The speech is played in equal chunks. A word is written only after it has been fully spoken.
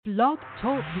Blog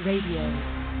Talk Radio.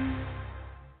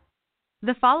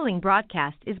 The following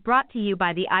broadcast is brought to you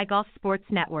by the iGolf Sports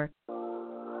Network.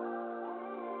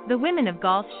 The Women of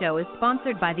Golf show is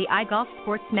sponsored by the iGolf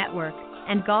Sports Network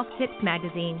and Golf Tips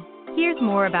magazine. Here's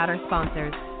more about our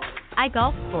sponsors.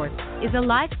 iGolf Sports is a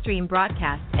live stream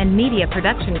broadcast and media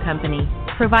production company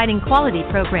providing quality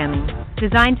programming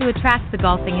designed to attract the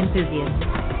golfing enthusiast.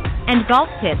 And Golf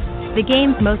Tips, the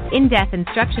game's most in-depth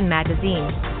instruction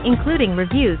magazine, including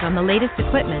reviews on the latest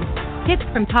equipment, tips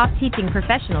from top teaching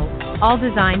professionals, all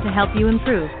designed to help you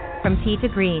improve from tee to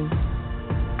green.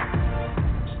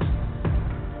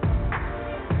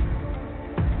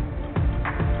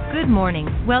 Good morning.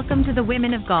 Welcome to the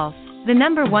Women of Golf, the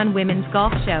 #1 women's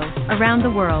golf show around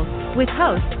the world, with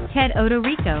hosts Ted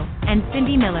Odorico and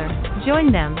Cindy Miller.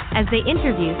 Join them as they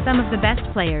interview some of the best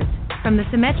players from the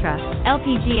Symetra,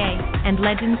 LPGA, and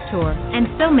Legends Tour, and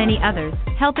so many others,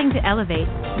 helping to elevate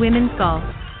women's golf.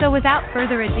 So without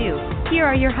further ado, here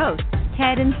are your hosts,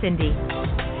 Ted and Cindy.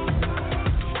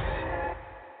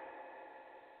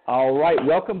 All right,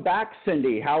 welcome back,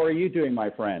 Cindy. How are you doing,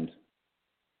 my friend?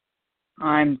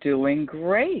 I'm doing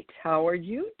great. How are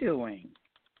you doing?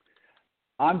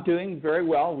 I'm doing very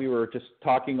well. We were just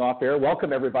talking off air.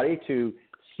 Welcome, everybody, to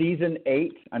Season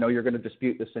 8. I know you're going to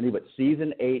dispute this, Cindy, but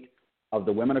Season 8 of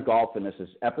the Women of Golf, and this is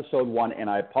Episode 1. And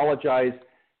I apologize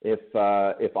if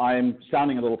I'm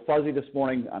sounding a little fuzzy this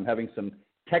morning. I'm having some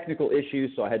technical issues,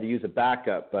 so I had to use a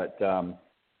backup, but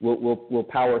we'll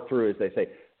power through, as they say.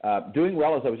 Doing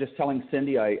well, as I was just telling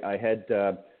Cindy, I had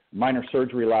minor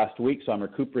surgery last week, so I'm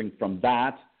recuperating from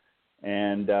that,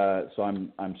 and so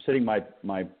I'm sitting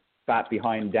my fat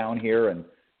behind down here and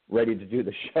ready to do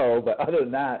the show. But other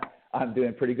than that, I'm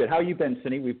doing pretty good. How you been,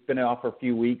 Cindy? We've been off for a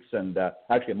few weeks, and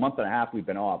actually a month and a half we've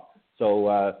been off.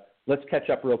 So let's catch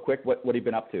up real quick. What have you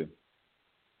been up to?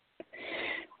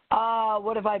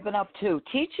 What have I been up to?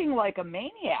 Teaching like a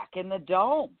maniac in the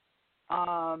dome.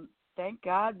 Thank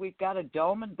God we've got a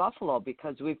dome in Buffalo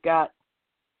because we've got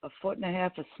 1.5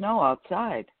 feet of snow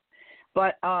outside.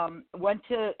 But went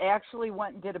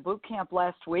and did a boot camp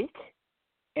last week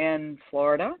in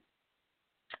Florida.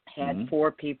 Had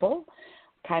 4 people.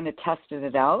 Kind of tested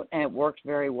it out, and it worked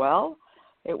very well.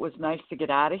 It was nice to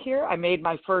get out of here. I made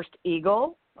my first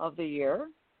eagle of the year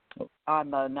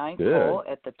on the 9th hole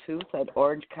at the Tooth at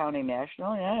Orange County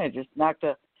National. Yeah, I just knocked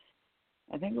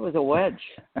I think it was a wedge.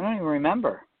 I don't even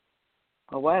remember.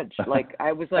 A wedge. Like,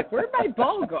 I was like, where'd my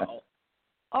ball go?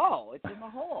 Oh, it's in the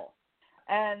hole.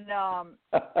 And,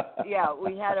 yeah,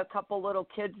 we had a couple little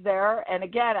kids there. And,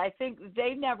 again, I think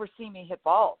they never see me hit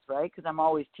balls, right, because I'm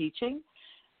always teaching.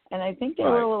 And I think they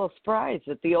were a little surprised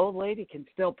that the old lady can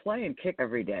still play and kick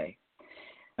every day.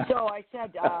 So I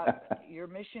said, your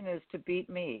mission is to beat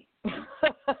me.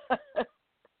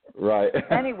 Right.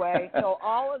 Anyway, so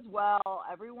all is well.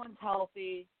 Everyone's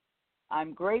healthy.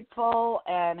 I'm grateful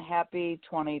and happy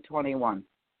 2021.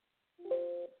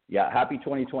 Yeah, happy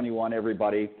 2021,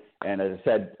 everybody. And as I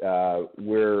said,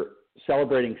 we're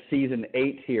celebrating Season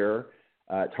 8 here.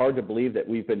 It's hard to believe that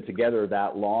we've been together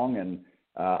that long, and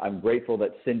I'm grateful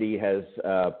that Cindy has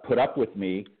put up with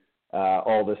me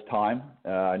all this time.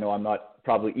 I know I'm not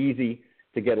probably easy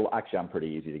to get – actually, I'm pretty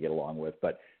easy to get along with.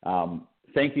 But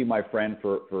thank you, my friend,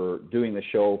 for doing the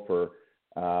show for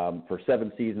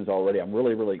 7 seasons already. I'm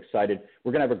really, really excited.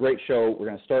 We're going to have a great show. We're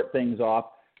going to start things off,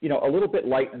 a little bit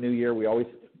light in the new year. We always,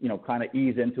 kind of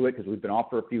ease into it because we've been off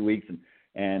for a few weeks.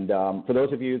 And for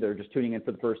those of you that are just tuning in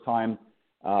for the first time,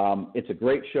 it's a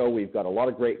great show. We've got a lot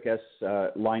of great guests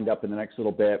lined up in the next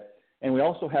little bit. And we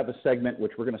also have a segment,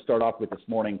 which we're going to start off with this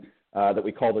morning, that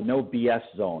we call the No BS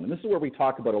Zone. And this is where we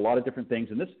talk about a lot of different things.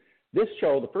 And this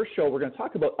show, the first show, we're going to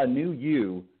talk about a new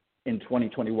you in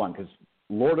 2021 because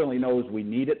Lord only knows we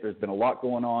need it. There's been a lot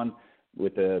going on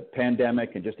with the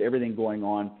pandemic and just everything going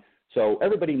on. So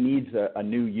everybody needs a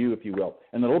new you, if you will.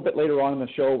 And a little bit later on in the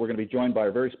show, we're going to be joined by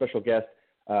a very special guest,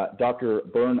 Dr.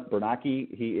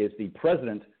 Bernacki. He is the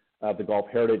president of the Golf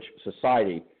Heritage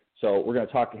Society. So we're going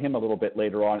to talk to him a little bit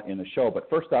later on in the show. But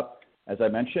first up, as I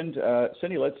mentioned,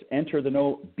 Cindy, let's enter the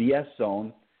No BS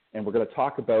Zone, and we're going to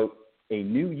talk about a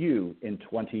new you in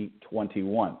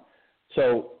 2021.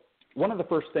 So one of the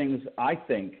first things I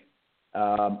think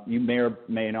you may or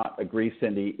may not agree,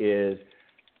 Cindy, is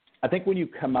I think when you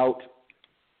come out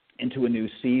into a new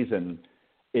season,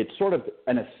 it's sort of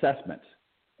an assessment.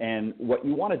 And what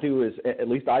you want to do is, at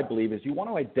least I believe, is you want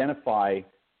to identify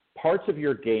parts of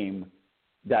your game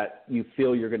that you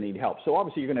feel you're going to need help. So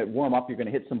obviously you're going to warm up, you're going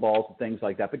to hit some balls and things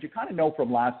like that, but you kind of know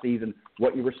from last season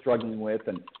what you were struggling with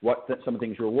and what some of the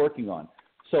things you were working on.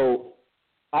 So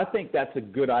I think that's a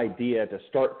good idea to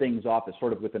start things off as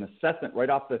sort of with an assessment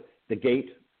right off the gate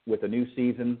with a new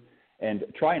season and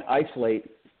try and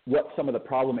isolate what some of the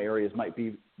problem areas might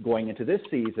be going into this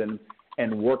season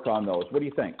and work on those. What do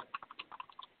you think?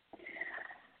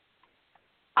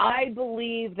 I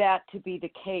believe that to be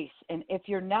the case. And if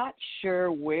you're not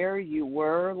sure where you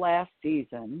were last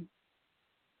season,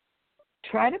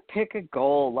 try to pick a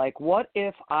goal. Like, what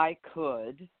if I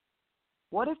could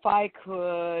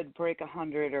break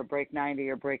 100 or break 90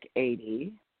 or break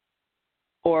 80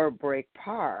 or break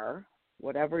par,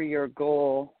 whatever your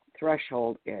goal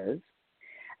threshold is.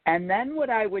 And then what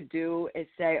I would do is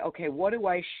say, okay, what do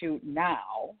I shoot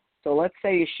now? So let's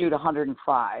say you shoot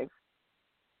 105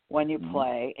 when you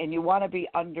play, and you want to be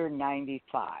under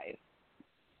 95.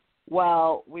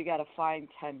 Well, we got to find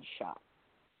 10 shots.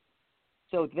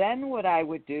 So then what I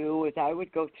would do is I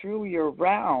would go through your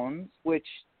rounds, which,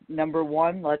 number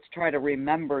one, let's try to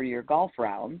remember your golf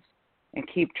rounds and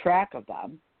keep track of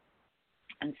them,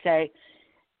 and say,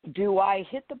 do I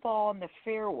hit the ball in the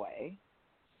fairway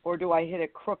or do I hit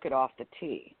it crooked off the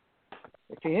tee?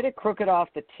 If you hit it crooked off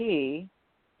the tee,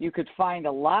 you could find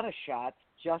a lot of shots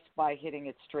just by hitting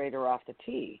it straighter off the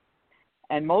tee.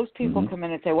 And most people come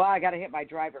in and say, well, I got to hit my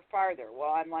driver farther.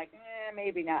 Well, I'm like,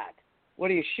 maybe not. What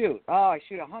do you shoot? Oh, I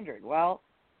shoot 100. Well,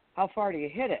 how far do you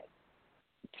hit it?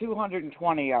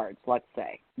 220 yards, let's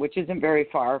say, which isn't very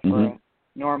far for a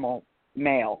normal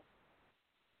male.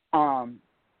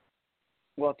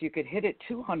 Well, if you could hit it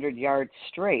 200 yards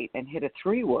straight and hit a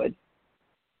 3-wood,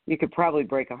 you could probably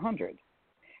break 100.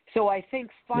 So I think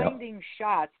finding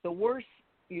shots, the worse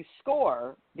you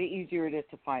score, the easier it is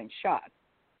to find shots.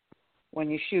 When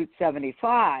you shoot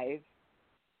 75,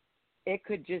 it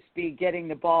could just be getting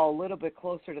the ball a little bit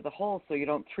closer to the hole so you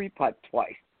don't 3-putt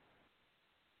twice.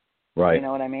 Right. You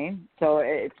know what I mean? So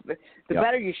it's the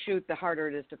better you shoot, the harder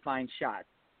it is to find shots.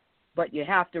 But you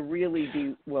have to really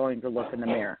be willing to look in the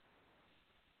mirror.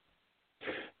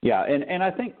 Yeah, and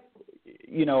I think,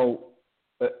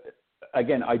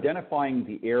 again, identifying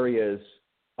the areas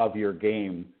of your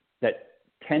game that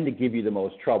tend to give you the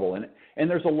most trouble, and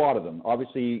there's a lot of them.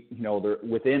 Obviously,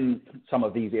 within some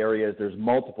of these areas, there's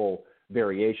multiple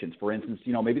variations. For instance,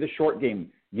 maybe the short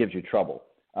game gives you trouble.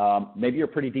 Maybe you're a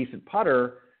pretty decent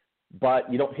putter,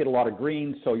 but you don't hit a lot of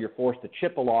greens, so you're forced to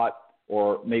chip a lot,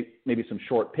 or maybe some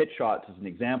short pitch shots as an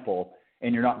example,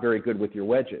 and you're not very good with your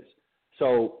wedges.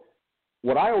 So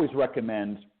what I always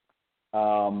recommend,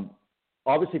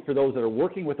 obviously for those that are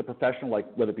working with a professional, like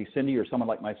whether it be Cindy or someone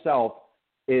like myself,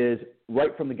 is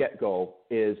right from the get-go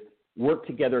is work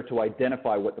together to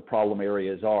identify what the problem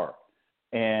areas are.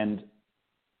 And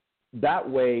that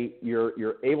way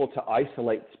you're able to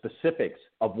isolate specifics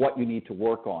of what you need to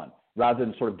work on rather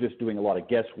than sort of just doing a lot of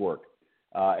guesswork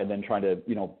and then trying to,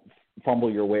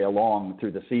 fumble your way along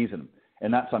through the season.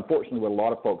 And that's unfortunately what a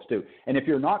lot of folks do. And if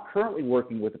you're not currently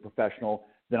working with a professional,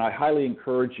 then I highly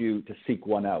encourage you to seek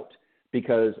one out,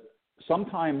 because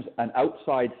sometimes an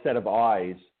outside set of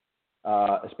eyes,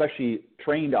 especially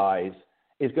trained eyes,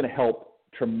 is going to help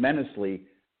tremendously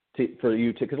for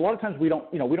you to, because a lot of times we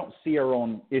don't see our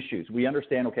own issues. We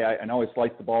understand, okay, I know I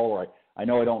sliced the ball, or I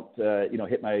know I don't,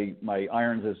 hit my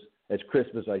irons as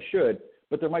crisp as I should,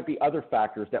 but there might be other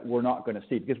factors that we're not going to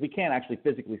see because we can't actually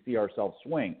physically see ourselves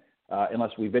swing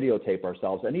unless we videotape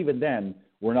ourselves. And even then,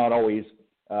 we're not always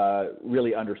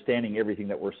really understanding everything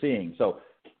that we're seeing. So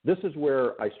this is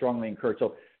where I strongly encourage.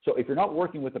 So if you're not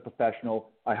working with a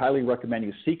professional, I highly recommend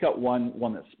you seek out one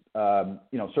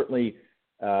that's, certainly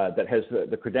that has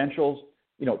the credentials,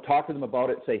 talk to them about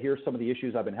it, say, here's some of the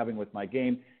issues I've been having with my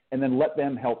game, and then let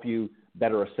them help you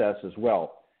better assess as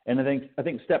well. And I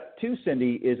think step 2,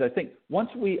 Cindy, is I think once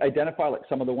we identify like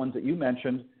some of the ones that you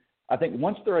mentioned, I think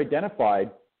once they're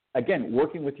identified, again,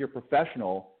 working with your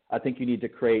professional, I think you need to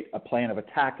create a plan of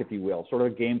attack, if you will, sort of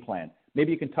a game plan.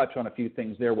 Maybe you can touch on a few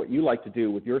things there, what you like to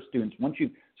do with your students. Once you've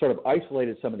sort of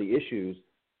isolated some of the issues,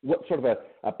 what sort of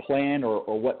a plan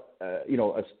or what,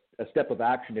 a step of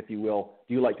action, if you will,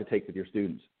 do you like to take with your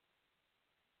students?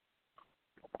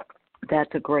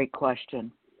 That's a great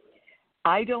question.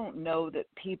 I don't know that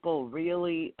people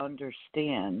really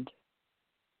understand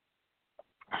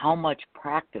how much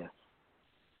practice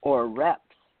or reps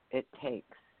it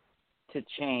takes to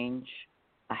change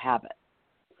a habit.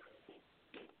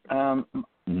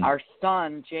 Our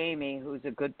son, Jamie, who's a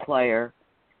good player,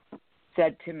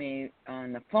 said to me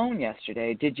on the phone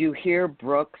yesterday, did you hear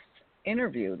Brooks'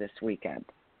 interview this weekend?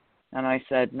 And I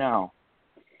said, no.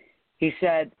 He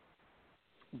said,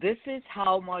 this is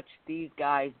how much these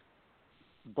guys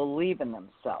believe in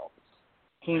themselves.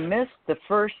 He missed the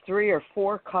first 3 or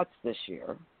 4 cuts this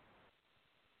year.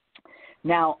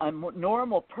 Now, a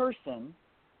normal person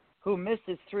who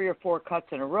misses 3 or 4 cuts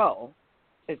in a row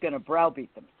is going to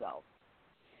browbeat themselves.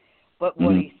 But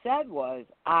what he said was,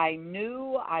 I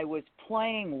knew I was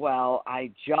playing well,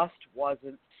 I just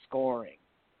wasn't scoring.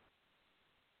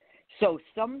 So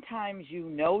sometimes you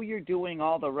know you're doing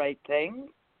all the right things,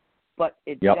 but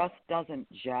it just doesn't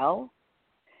gel.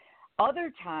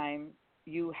 Other times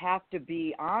you have to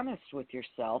be honest with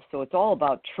yourself, so it's all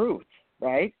about truth,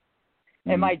 right?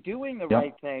 Am I doing the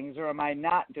right things or am I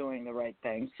not doing the right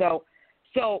things? So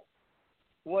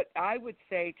what I would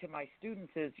say to my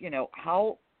students is,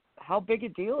 how big a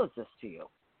deal is this to you?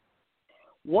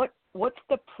 What's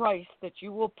the price that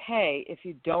you will pay if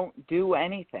you don't do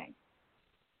anything?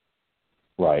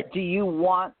 Right. Do you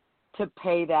want to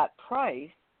pay that price?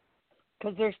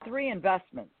 Because there's 3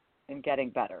 investments in getting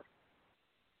better: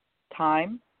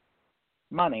 time,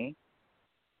 money,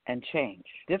 and change.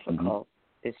 Difficult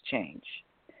is change.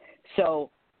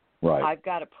 So I've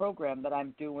got a program that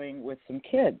I'm doing with some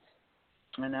kids,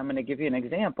 and I'm going to give you an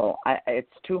example.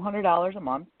 It's $200 a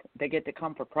month. They get to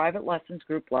come for private lessons,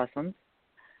 group lessons,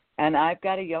 and I've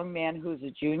got a young man who's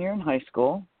a junior in high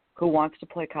school who wants to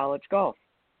play college golf,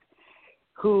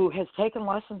 who has taken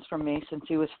lessons from me since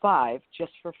he was 5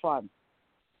 just for fun.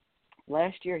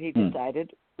 Last year he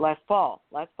decided, last fall,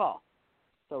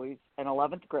 so he's in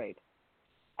 11th grade,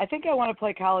 I think I want to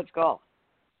play college golf.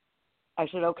 I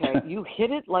said, okay, you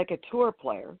hit it like a tour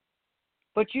player,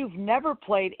 but you've never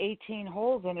played 18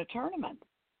 holes in a tournament.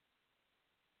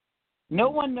 No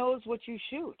one knows what you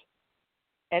shoot.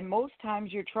 And most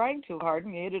times you're trying too hard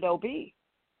and you hit it OB.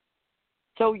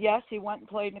 So, yes, he went and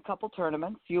played in a couple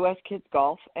tournaments, U.S. Kids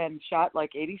Golf, and shot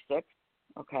like 86.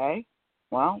 Okay,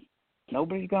 well,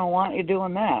 nobody's going to want you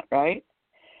doing that, right?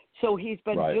 So he's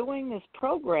been doing this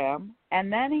program,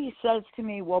 and then he says to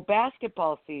me, well,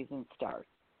 basketball season starts.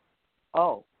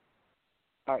 Oh,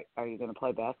 are you going to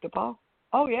play basketball?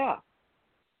 Oh, yeah.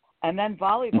 And then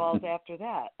volleyball's after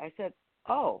that. I said,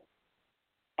 oh,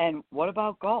 and what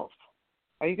about golf?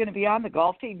 Are you going to be on the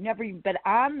golf team? Never even been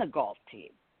on the golf team.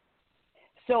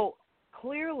 So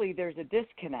clearly there's a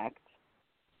disconnect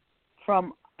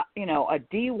from, a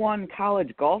D1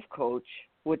 college golf coach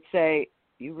would say,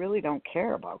 you really don't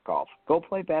care about golf. Go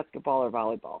play basketball or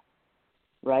volleyball,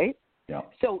 right? Yeah.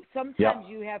 So sometimes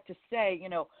you have to say,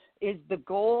 is the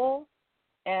goal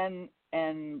and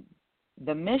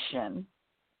the mission,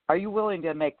 are you willing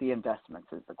to make the investments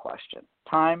is the question.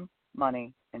 Time,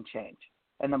 money, and change.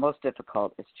 And the most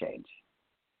difficult is change.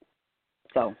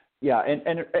 So. Yeah,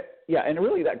 and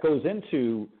really that goes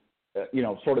into,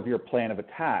 sort of your plan of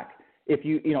attack.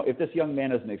 If this young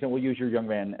man as an example, we'll use your young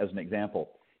man as an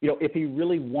example. If he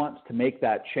really wants to make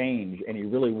that change and he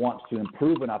really wants to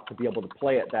improve enough to be able to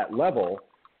play at that level,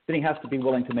 then he has to be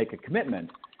willing to make a commitment.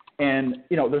 And,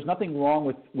 there's nothing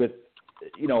wrong with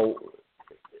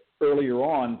earlier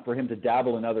on for him to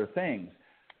dabble in other things.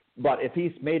 But if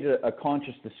he's made a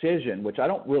conscious decision, which I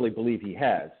don't really believe he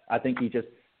has, I think he just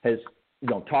has,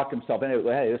 talked himself into,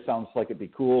 hey, this sounds like it'd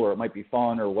be cool or it might be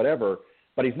fun or whatever,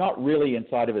 but he's not really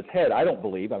inside of his head, I don't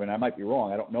believe. I mean, I might be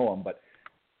wrong. I don't know him, but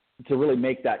to really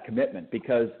make that commitment,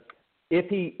 because if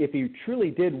he truly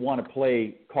did want to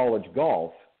play college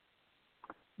golf,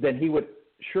 then he would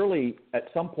surely at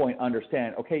some point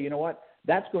understand, okay, you know what?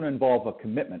 That's going to involve a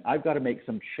commitment. I've got to make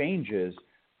some changes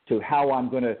to how I'm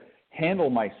going to handle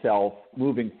myself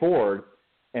moving forward,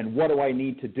 and what do I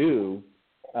need to do,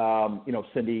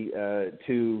 Cindy,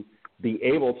 to be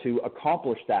able to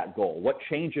accomplish that goal? What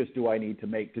changes do I need to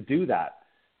make to do that?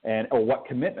 Or what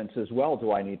commitments as well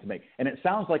do I need to make? And it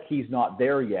sounds like he's not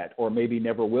there yet, or maybe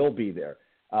never will be there.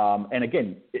 And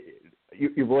again,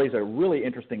 you've raised a really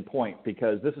interesting point,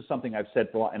 because this is something I've said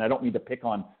for a while, and I don't mean to pick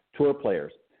on tour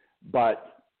players,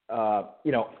 but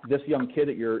this young kid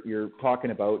that you're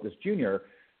talking about, this junior,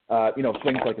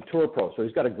 swings like a tour pro. So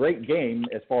he's got a great game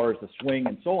as far as the swing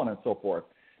and so on and so forth.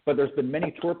 But there's been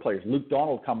many tour players. Luke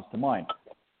Donald comes to mind.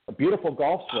 A beautiful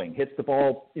golf swing, hits the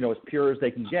ball, as pure as they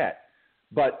can get.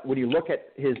 But when you look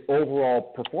at his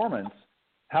overall performance,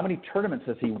 how many tournaments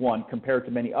has he won compared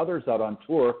to many others out on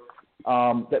tour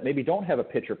that maybe don't have a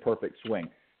picture-perfect swing?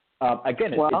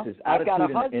 Again, it's his attitude. I've got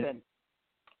a husband.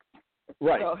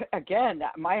 Right. So, again,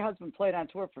 my husband played on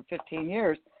tour for 15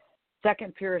 years.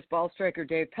 Second purest ball striker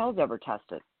Dave Pell's ever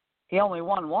tested. He only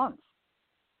won once.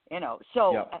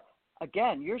 So,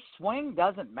 again, your swing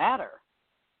doesn't matter.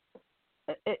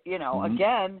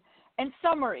 Again, and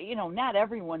some are, not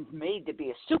everyone's made to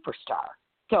be a superstar.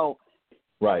 So,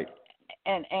 right.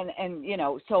 And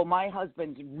so my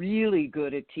husband's really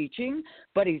good at teaching,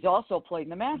 but he's also played in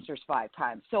the Masters 5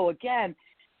 times. So again,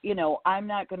 I'm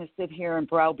not going to sit here and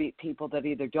browbeat people that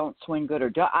either don't swing good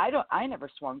or I never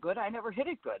swung good. I never hit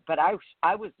it good, but I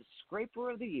was the scraper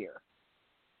of the year.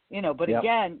 But Yep.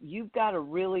 again, you've got to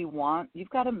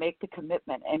make the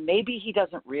commitment. And maybe he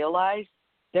doesn't realize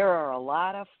there are a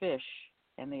lot of fish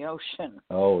in the ocean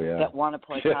that want to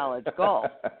play college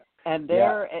golf. And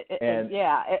they're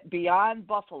beyond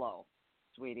Buffalo,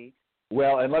 sweetie.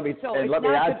 Well, and let me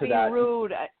add to that.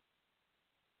 Rude.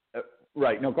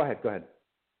 Right. No, go ahead.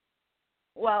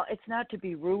 Well, it's not to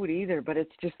be rude either, but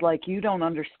it's just like you don't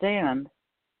understand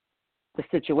the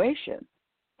situation.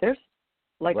 There's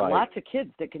lots of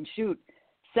kids that can shoot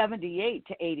 78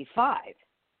 to 85.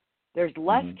 There's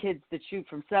less kids that shoot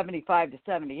from 75 to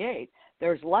 78.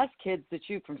 There's less kids that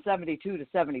shoot from 72 to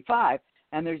 75,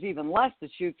 and there's even less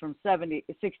that shoot from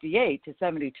 68 to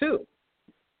 72.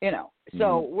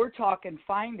 So we're talking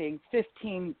finding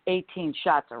 15, 18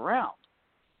 shots around.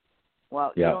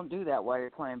 Well, you don't do that while you're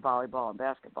playing volleyball and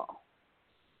basketball.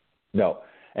 No.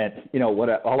 And,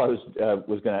 all I was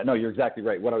going to – no, you're exactly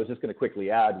right. What I was just going to quickly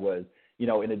add was,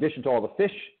 in addition to all the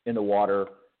fish in the water,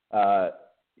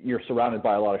 you're surrounded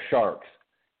by a lot of sharks.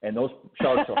 And those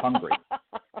sharks are hungry.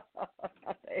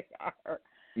 They are.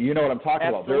 You know what I'm talking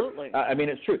Absolutely. about. I mean,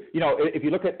 it's true. If you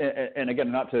look at – and again,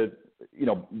 not to,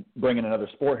 bring in another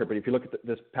sport here, but if you look at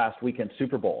this past weekend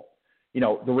Super Bowl, the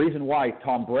reason why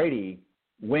Tom Brady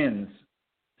wins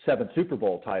 7 Super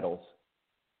Bowl titles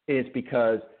is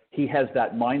because he has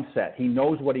that mindset. He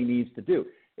knows what he needs to do.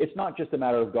 It's not just a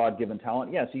matter of God-given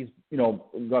talent. Yes, he's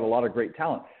got a lot of great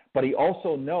talent, but he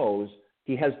also knows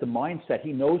he has the mindset.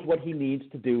 He knows what he needs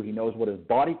to do. He knows what his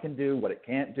body can do, what it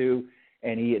can't do,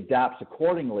 and he adapts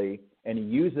accordingly. And he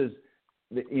uses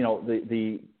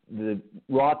the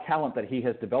raw talent that he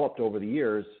has developed over the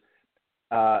years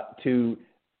to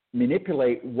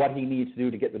manipulate what he needs to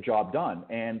do to get the job done.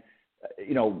 And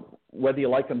whether you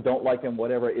like him, don't like him,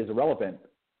 whatever is irrelevant.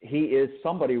 He is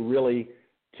somebody really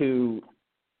to,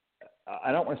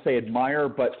 I don't want to say admire,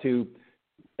 but to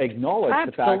acknowledge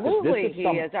the fact that this is he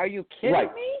is. Are you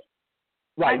kidding me?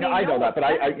 Right. I know that, but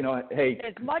hey.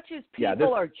 As much as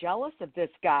people are jealous of this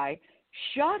guy,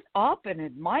 shut up and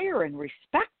admire and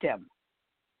respect him.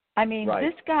 I mean,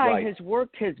 this guy has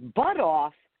worked his butt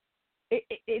off.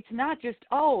 It's not just,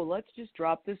 let's just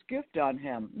drop this gift on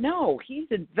him. No, he's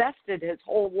invested his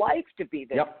whole life to be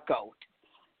this GOAT.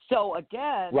 So,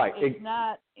 again, it's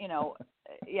not,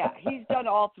 he's done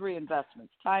all 3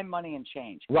 investments, time, money, and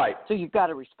change. Right. So you've got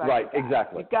to respect Right, that.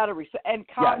 exactly. You've got to respect. And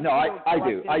I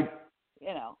do. I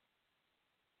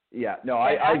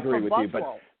agree with Buffalo. you.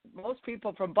 But most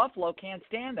people from Buffalo can't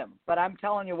stand him. But I'm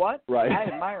telling you what, I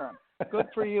admire him. Good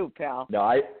for you, pal.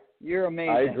 You're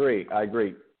amazing. I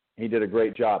agree. He did a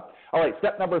great job. All right,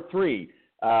 step number 3.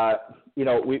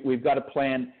 We've got a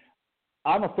plan.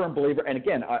 I'm a firm believer, and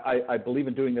again, I believe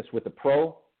in doing this with the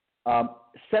pro.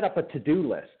 Set up a to-do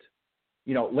list.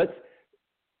 In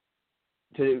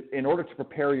order to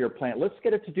prepare your plan, let's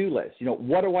get a to-do list.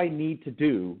 What do I need to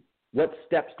do? What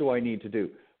steps do I need to do?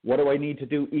 What do I need to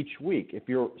do each week? If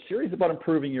you're serious about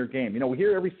improving your game, we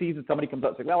hear every season somebody comes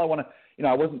up and says, well, I want to,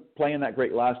 I wasn't playing that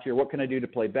great last year. What can I do to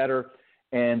play better?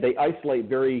 And they isolate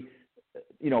very,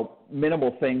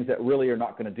 minimal things that really are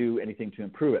not going to do anything to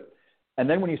improve it. And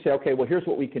then when you say, okay, well, here's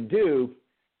what we can do,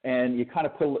 and you kind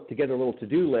of put together a little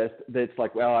to-do list that's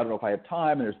like, well, I don't know if I have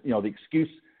time, and there's,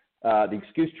 the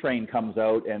excuse train comes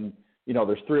out, and,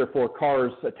 there's 3 or 4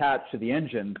 cars attached to the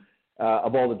engine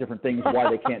of all the different things why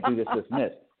they can't do this, and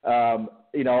this.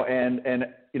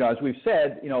 As we've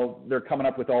said, they're coming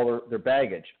up with all their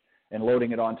baggage and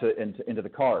loading it into the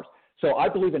cars. So I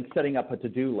believe in setting up a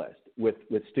to-do list with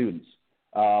students,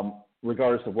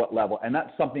 regardless of what level. And that's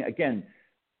something, again,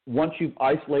 once you've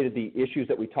isolated the issues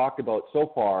that we talked about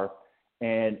so far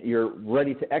and you're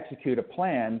ready to execute a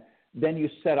plan, then you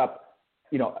set up,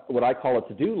 what I call a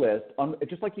to-do list,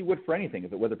 just like you would for anything,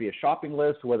 whether it be a shopping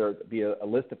list, whether it be a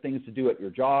list of things to do at your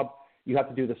job. You have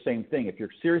to do the same thing if you're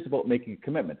serious about making a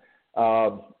commitment.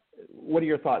 What are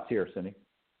your thoughts here, Cindy?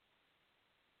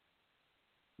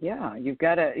 Yeah, you've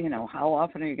got to, how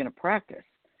often are you going to practice?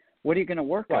 What are you going to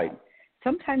work on?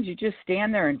 Sometimes you just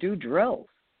stand there and do drills.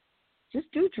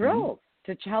 Just do drills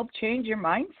to help change your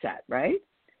mindset, right?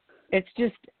 It's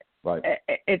just,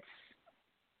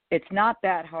 it's not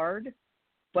that hard,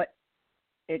 but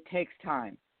it takes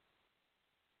time.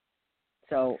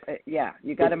 So,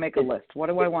 you got to make a list. What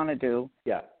do I want to do?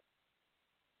 Yeah.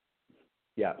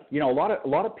 A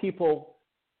lot of people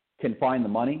can find the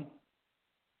money,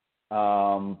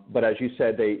 but as you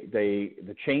said,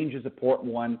 the change is an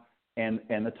important one, and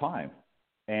the time,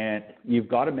 and you've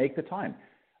got to make the time.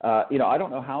 I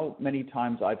don't know how many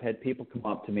times I've had people come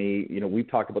up to me. We've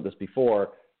talked about this before.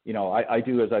 I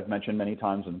do, as I've mentioned many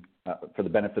times, and for the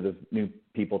benefit of new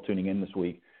people tuning in this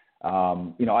week,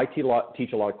 I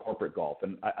teach a lot of corporate golf,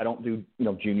 and I don't do,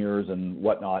 juniors and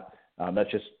whatnot.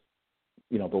 That's just,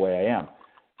 the way I am.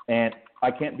 And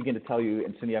I can't begin to tell you,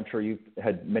 and Cindy, I'm sure you've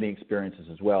had many experiences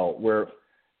as well, where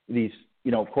these,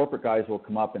 corporate guys will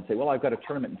come up and say, well, I've got a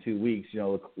tournament in 2 weeks,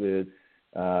 with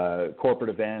corporate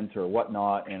event or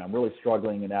whatnot, and I'm really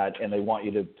struggling in that, and they want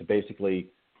you to basically,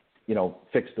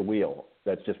 fix the wheel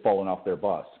that's just fallen off their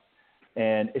bus.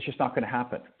 And it's just not going to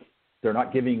happen. They're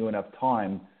not giving you enough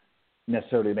time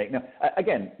necessarily to make. Now,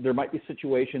 again, there might be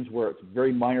situations where it's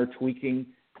very minor tweaking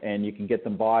and you can get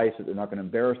them by so they're not going to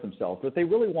embarrass themselves. But if they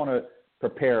really want to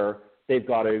prepare, they've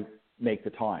got to make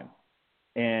the time.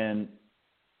 And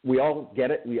we all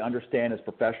get it. We understand as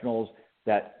professionals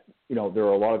that, there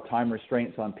are a lot of time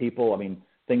restraints on people. I mean,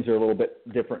 things are a little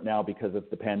bit different now because of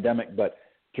the pandemic, but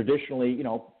traditionally,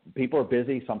 people are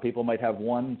busy. Some people might have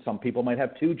one, some people might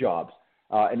have two jobs,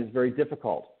 and it's very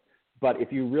difficult. But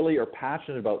if you really are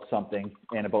passionate about something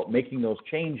and about making those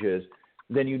changes,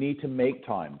 then you need to make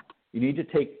time. You need to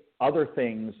take other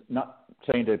things, not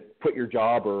saying to quit your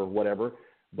job or whatever,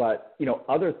 but,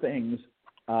 other things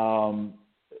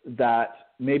that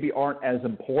maybe aren't as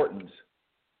important,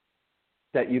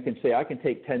 that you can say, I can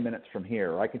take 10 minutes from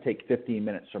here, or I can take 15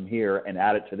 minutes from here and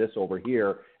add it to this over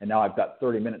here, and now I've got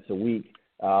 30 minutes a week,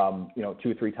 2 or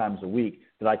 3 times a week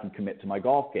that I can commit to my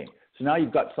golf game. So now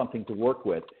you've got something to work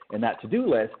with, and that to-do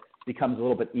list becomes a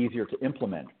little bit easier to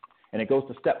implement. And it goes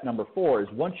to step number 4, is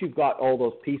once you've got all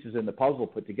those pieces in the puzzle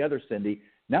put together, Cindy,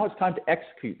 now it's time to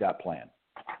execute that plan.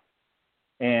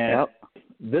 And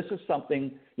this is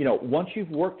something, once you've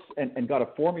worked and got a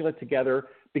formula together,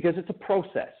 because it's a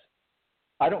process.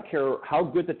 I don't care how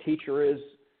good the teacher is,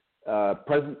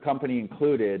 present company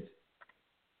included,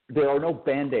 there are no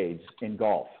Band-Aids in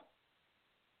golf.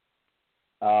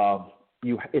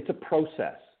 It's a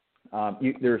process.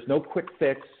 There's no quick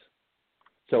fix.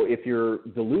 So if you're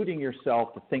deluding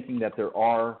yourself to thinking that there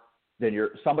are, then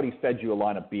somebody fed you a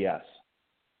line of BS,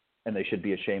 and they should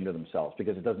be ashamed of themselves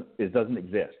because it doesn't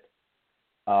exist.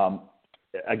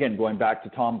 Again, going back to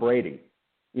Tom Brady,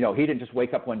 he didn't just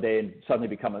wake up one day and suddenly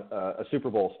become a Super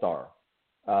Bowl star.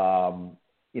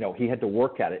 He had to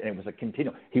work at it, and it was a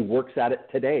continual. He works at it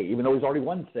today, even though he's already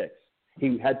won 6.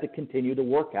 He had to continue to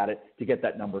work at it to get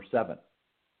that number 7.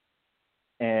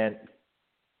 And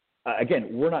again,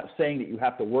 we're not saying that you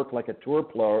have to work like a tour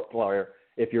player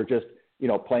if you're just,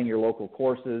 playing your local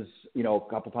courses, a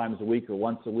couple times a week or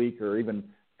once a week or even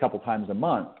a couple times a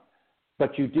month.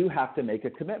 But you do have to make a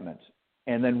commitment.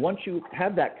 And then once you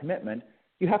have that commitment,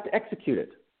 you have to execute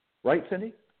it. Right,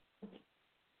 Cindy?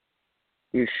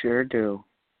 You sure do.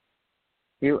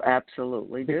 You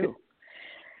absolutely do.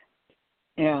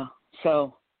 Yeah.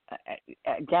 So,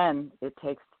 again, it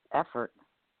takes effort.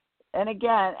 And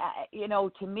again,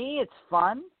 to me, it's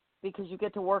fun because you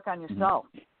get to work on yourself.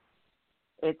 Mm-hmm.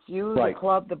 It's you, right. The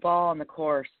club, the ball, and the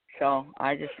course. So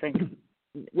I just think.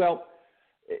 Well,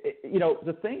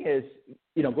 the thing is,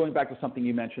 going back to something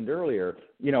you mentioned earlier,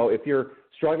 if you're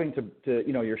struggling to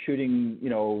you're shooting,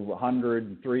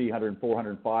 103, 104,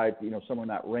 105, somewhere in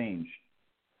that range,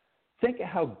 think of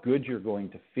how good you're going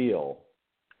to feel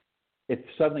if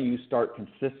suddenly you start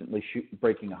consistently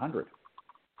breaking 100.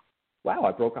 Wow,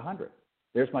 I broke 100.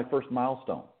 There's my first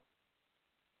milestone.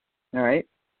 All right.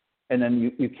 And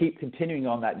then you keep continuing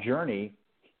on that journey,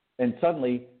 and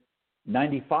suddenly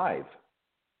 95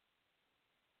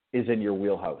 is in your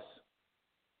wheelhouse.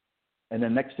 And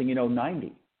then next thing you know,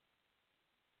 90.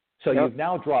 So You've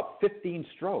now dropped 15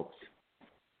 strokes,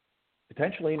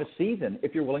 potentially in a season,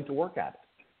 if you're willing to work at it.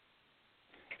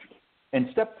 And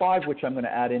step 5, which I'm going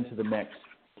to add into the mix,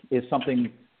 is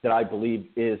something that I believe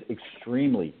is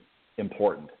extremely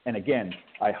important. And again,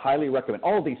 I highly recommend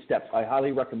all of these steps. I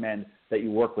highly recommend that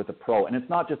you work with a pro. And it's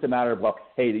not just a matter of, well,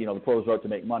 hey, the pros are out to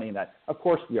make money and that. Of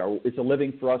course we are. It's a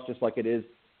living for us just like it is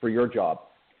for your job.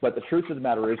 But the truth of the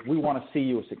matter is we want to see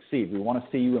you succeed. We want to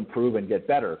see you improve and get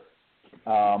better.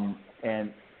 And,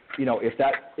 if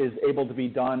that is able to be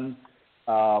done,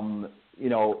 in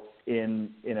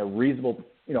a reasonable,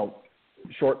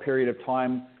 short period of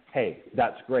time, hey,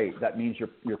 that's great. That means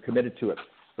you're committed to it.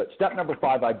 But step number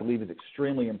 5, I believe, is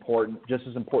extremely important, just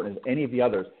as important as any of the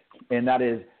others, and that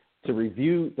is to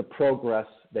review the progress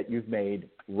that you've made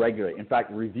regularly. In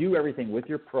fact, review everything with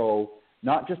your pro,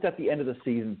 not just at the end of the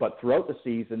season, but throughout the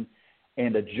season,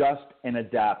 and adjust and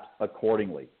adapt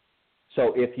accordingly.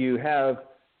 So if you have,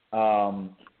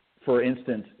 for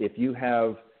instance, if you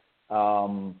have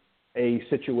a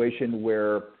situation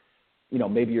where,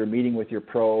 maybe you're meeting with your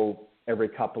pro every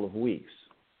couple of weeks.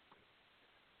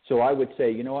 So I would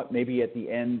say, maybe at the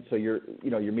end, so you're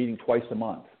meeting twice a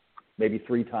month, maybe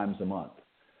 3 times a month.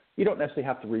 You don't necessarily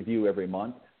have to review every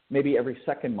month. Maybe every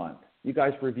second month, you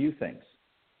guys review things.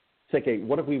 Say, okay,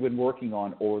 what have we been working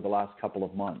on over the last couple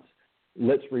of months?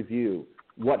 Let's review.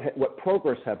 What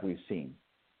progress have we seen?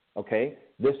 Okay,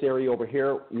 this area over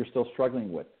here you're still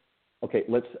struggling with. Okay,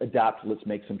 let's adapt. Let's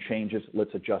make some changes.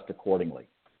 Let's adjust accordingly.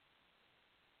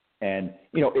 And,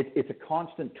 it's a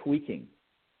constant tweaking,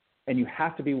 and you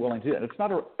have to be willing to do that. It's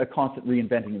not a constant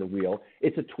reinventing the wheel.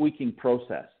 It's a tweaking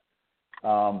process.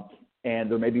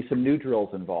 And there may be some new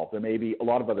drills involved. There may be a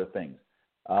lot of other things.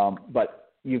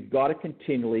 But you've got to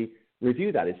continually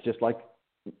review that. It's just like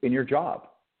in your job.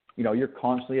 You're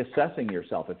constantly assessing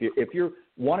yourself. If you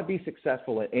want to be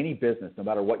successful at any business, no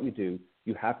matter what you do,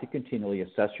 you have to continually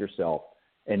assess yourself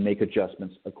and make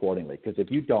adjustments accordingly. Because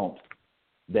if you don't,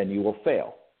 then you will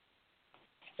fail.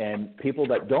 And people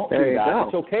that don't do that,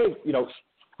 it's okay.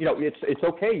 It's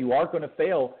okay. You are going to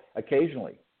fail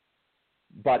occasionally.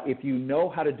 But if you know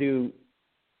how to do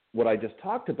what I just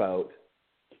talked about,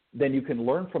 then you can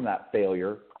learn from that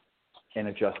failure and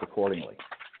adjust accordingly.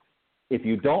 If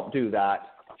you don't do that,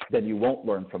 then you won't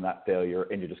learn from that failure,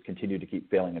 and you just continue to keep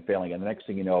failing and failing. And the next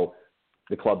thing you know,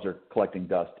 the clubs are collecting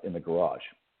dust in the garage.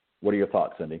 What are your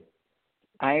thoughts, Cindy?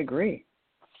 I agree.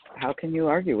 How can you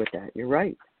argue with that? You're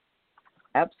right.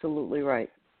 Absolutely right.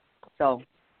 So,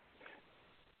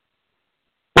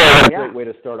 that's a great way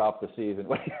to start off the season.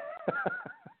 Well,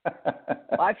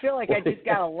 I feel like I just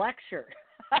got a lecture.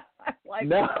 Like,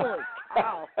 no. Holy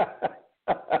cow.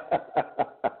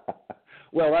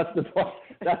 Well, that's the point.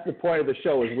 That's the point of the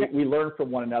show, is we learn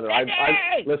from one another.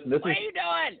 Listen, what are you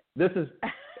doing? This is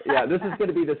going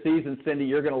to be the season, Cindy.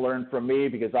 You're going to learn from me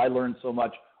because I learned so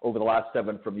much over the last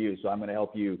 7 from you. So I'm going to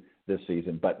help you this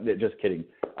season. But just kidding.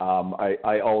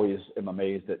 I always am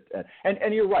amazed at,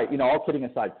 and you're right. All kidding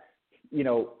aside,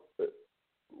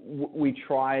 we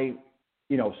try,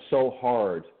 so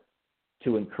hard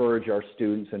to encourage our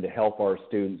students and to help our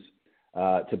students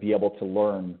to be able to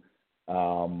learn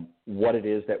what it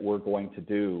is that we're going to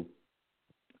do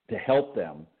to help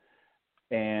them.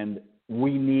 And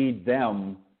we need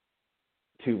them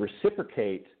to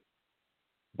reciprocate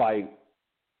by,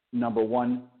 number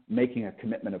one, making a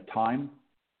commitment of time,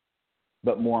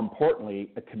 but more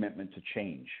importantly, a commitment to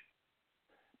change.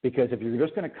 Because if you're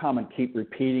just going to come and keep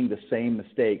repeating the same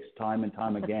mistakes time and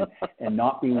time again and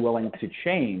not be willing to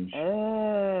change,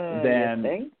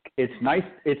 then it's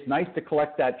nice to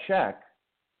collect that check,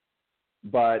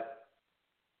 but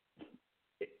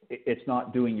it's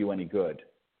not doing you any good.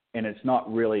 And it's not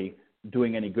really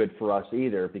doing any good for us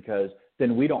either, because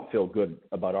then we don't feel good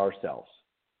about ourselves,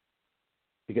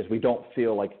 because we don't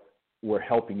feel like we're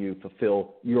helping you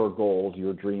fulfill your goals,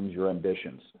 your dreams, your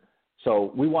ambitions.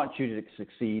 So we want you to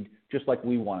succeed just like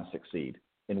we want to succeed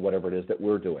in whatever it is that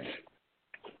we're doing.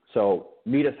 So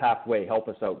meet us halfway. Help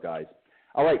us out, guys.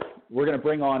 All right, we're going to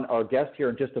bring on our guest here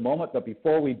in just a moment. But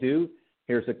before we do,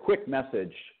 here's a quick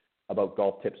message about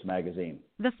Golf Tips Magazine.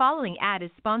 The following ad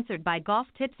is sponsored by Golf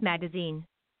Tips Magazine.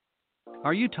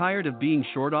 Are you tired of being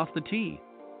short off the tee?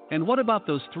 And what about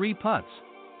those 3 putts?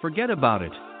 Forget about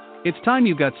it. It's time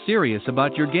you got serious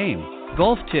about your game.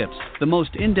 Golf Tips, the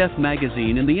most in-depth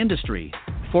magazine in the industry.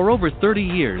 For over 30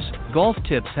 years, Golf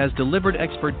Tips has delivered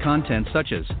expert content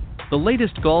such as the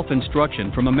latest golf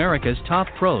instruction from America's top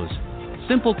pros,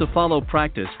 simple-to-follow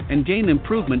practice and game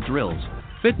improvement drills,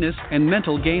 fitness and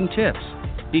mental game tips,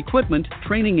 equipment,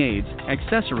 training aids,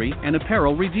 accessory and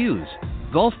apparel reviews,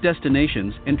 golf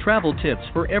destinations and travel tips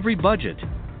for every budget,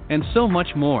 and so much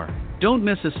more. Don't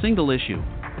miss a single issue.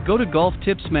 Go to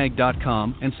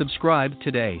golftipsmag.com and subscribe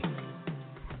today.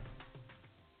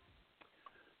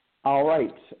 All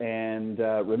right, and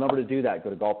remember to do that. Go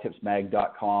to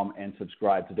golftipsmag.com and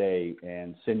subscribe today.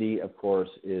 And Cindy, of course,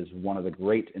 is one of the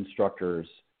great instructors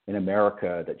in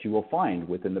America that you will find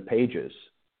within the pages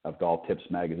of Golf Tips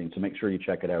Magazine, so make sure you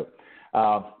check it out.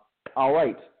 All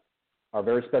right, our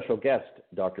very special guest,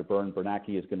 Dr.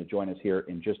 Bernacki, is going to join us here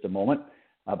in just a moment.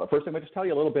 But first, I'm going to just tell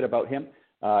you a little bit about him.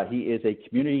 He is a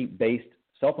community-based,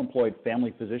 self-employed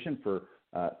family physician for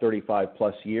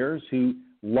 35-plus years who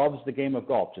loves the game of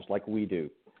golf just like we do.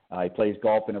 He plays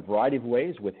golf in a variety of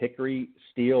ways with hickory,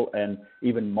 steel, and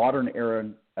even modern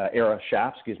era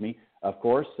shafts, of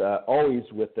course, always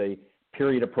with a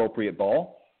period-appropriate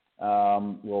ball.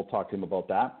 We'll talk to him about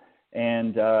that.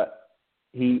 And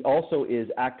he also is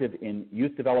active in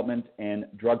youth development and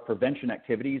drug prevention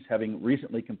activities, having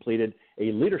recently completed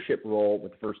a leadership role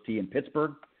with the First Tee in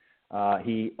Pittsburgh.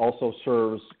 He also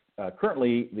serves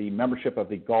currently the membership of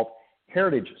the Golf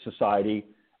Heritage Society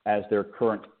as their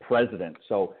current president.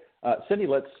 So, Cindy,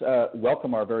 let's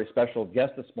welcome our very special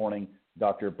guest this morning,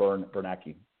 Dr.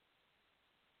 Bernacki.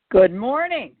 Good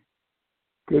morning.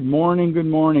 Good morning. Good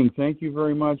morning. Thank you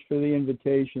very much for the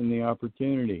invitation, the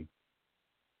opportunity.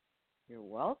 You're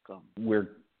welcome. We're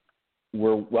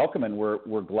welcome, and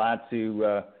we're glad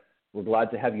to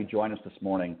have you join us this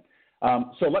morning.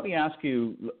 So let me ask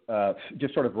you,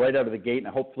 just sort of right out of the gate, and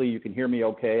hopefully you can hear me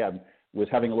okay. I was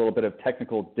having a little bit of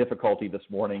technical difficulty this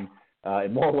morning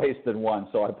in more ways than one,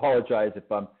 so I apologize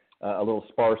if I'm a little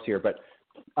sparse here. But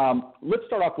let's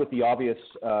start off with the obvious,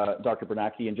 Dr.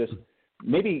 Bernacki, and just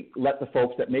maybe let the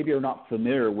folks that maybe are not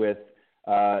familiar with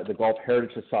the Golf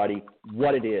Heritage Society,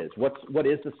 what it is. What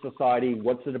is the society?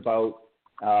 What's it about?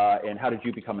 And how did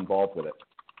you become involved with it?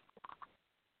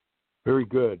 Very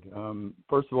good.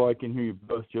 First of all, I can hear you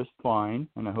both just fine,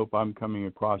 and I hope I'm coming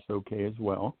across okay as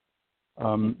well.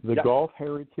 The Golf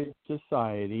Heritage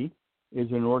Society is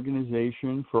an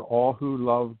organization for all who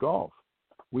love golf.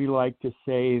 We like to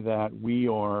say that we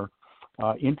are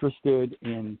interested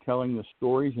in telling the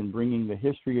stories and bringing the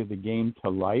history of the game to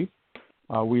life.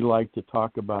 We like to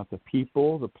talk about the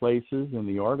people, the places, and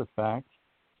the artifacts,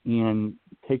 and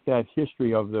take that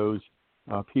history of those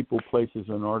people, places,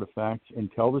 and artifacts and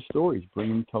tell the stories, bring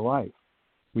them to life.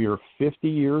 We are 50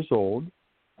 years old.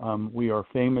 We are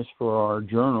famous for our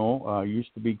journal.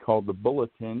 Used to be called the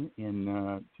Bulletin.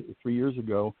 3 years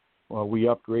ago, we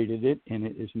upgraded it, and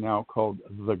it is now called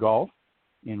The Golf.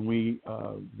 And we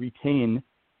retain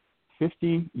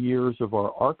 50 years of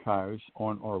our archives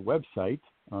on our website,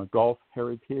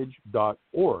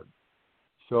 golfheritage.org.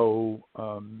 So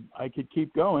I could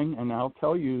keep going, and I'll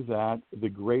tell you that the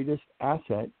greatest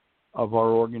asset of our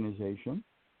organization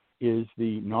is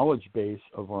the knowledge base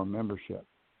of our membership.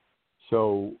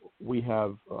 So we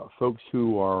have folks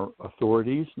who are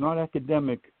authorities, not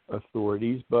academic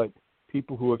authorities, but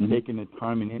people who have taken a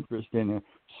time and interest in a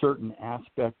certain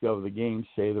aspect of the game,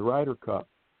 say the Ryder Cup,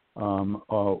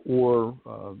 or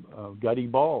gutty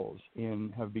balls,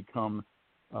 and have become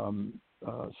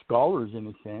scholars in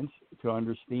a sense to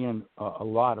understand a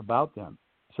lot about them.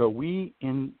 So we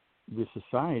in the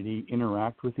society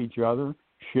interact with each other,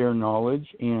 share knowledge,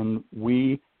 and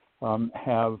we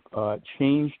have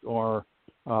changed our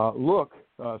look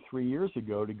 3 years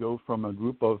ago to go from a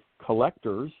group of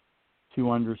collectors to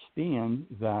understand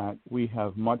that we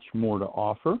have much more to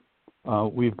offer.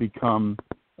 We've become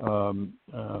a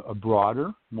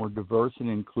broader, more diverse and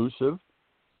inclusive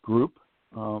group,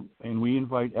 and we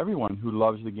invite everyone who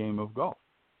loves the game of golf.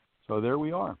 So there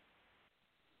we are.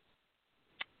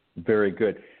 Very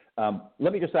good.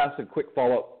 Let me just ask a quick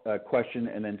follow-up question,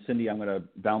 and then Cindy, I'm going to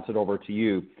bounce it over to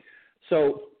you.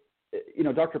 So,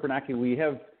 Dr. Bernacki, we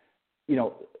have,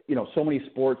 so many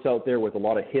sports out there with a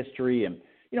lot of history, and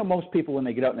most people, when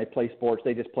they get out and they play sports,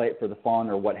 they just play it for the fun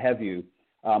or what have you.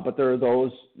 But there are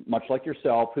those, much like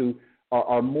yourself, who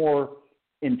are more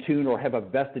in tune or have a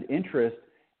vested interest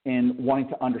in wanting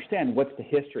to understand what's the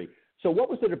history. So what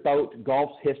was it about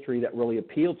golf's history that really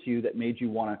appealed to you that made you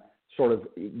want to sort of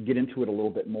get into it a little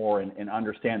bit more and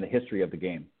understand the history of the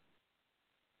game?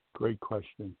 Great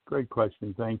question.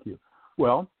 Thank you.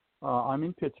 Well, I'm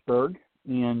in Pittsburgh,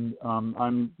 and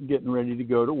I'm getting ready to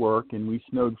go to work, and we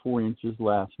snowed 4 inches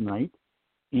last night.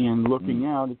 And looking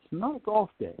out, it's not a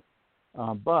golf day.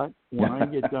 But when I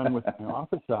get done with my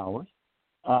office hours,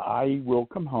 I will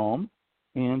come home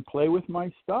and play with my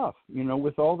stuff.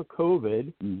 With all the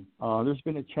COVID, there's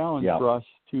been a challenge for us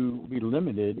to be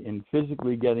limited in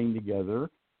physically getting together,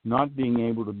 not being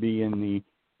able to be in the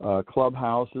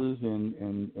clubhouses and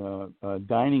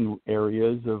dining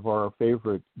areas of our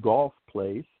favorite golf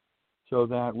place, so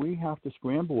that we have to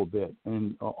scramble a bit.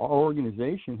 And our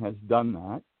organization has done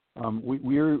that.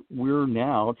 We're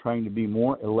now trying to be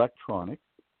more electronic.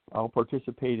 I'll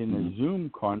participate in a Zoom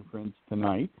conference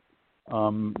tonight.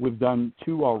 We've done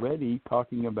 2 already,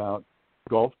 talking about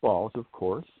golf balls, of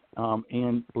course,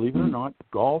 and believe it or not,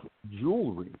 golf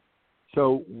jewelry.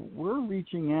 So we're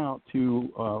reaching out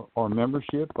to our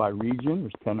membership by region.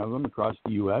 There's 10 of them across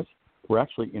the U.S. We're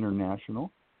actually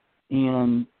international.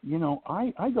 And,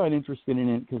 I got interested in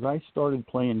it because I started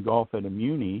playing golf at a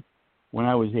Muni when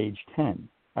I was age 10,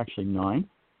 actually 9,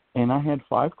 and I had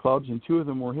 5 clubs, and 2 of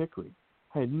them were hickory.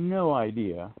 I had no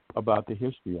idea about the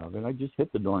history of it. I just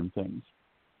hit the darn things.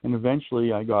 And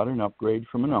eventually I got an upgrade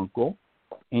from an uncle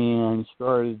and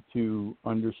started to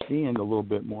understand a little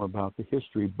bit more about the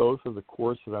history. Both of the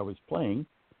course that I was playing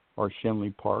are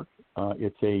Shenley Park.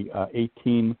 It's a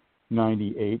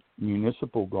 1898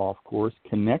 municipal golf course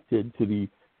connected to the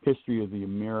history of the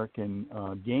American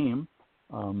game,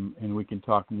 and we can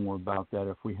talk more about that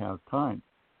if we have time.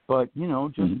 But,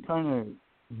 just kind of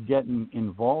getting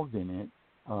involved in it,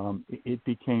 it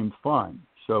became fun.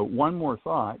 So one more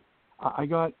thought. I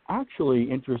got actually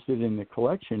interested in the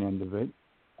collection end of it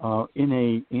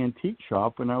in a antique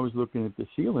shop when I was looking at the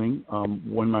ceiling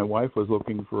when my wife was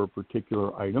looking for a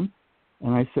particular item.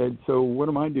 And I said, so what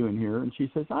am I doing here? And she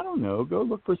says, I don't know, go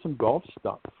look for some golf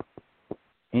stuff.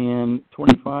 And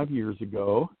 25 years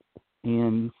ago,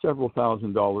 and several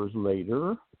 $1,000s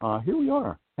later, here we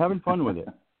are, having fun with it.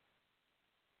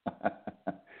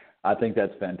 I think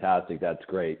that's fantastic. That's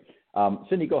great.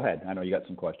 Cindy, go ahead. I know you got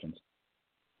some questions.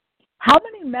 How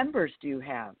many members do you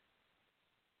have?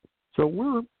 So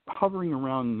we're hovering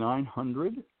around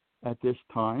 900 at this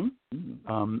time.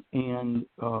 And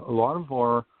a lot of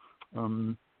our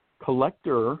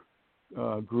collector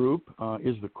group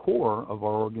is the core of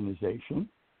our organization.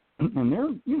 And they're,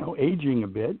 aging a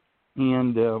bit.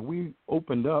 And we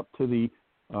opened up to the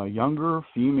younger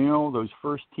female, those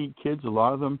first tee kids. A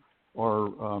lot of them are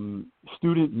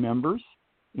student members,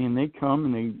 and they come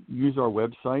and they use our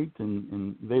website,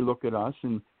 and they look at us,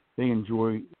 and they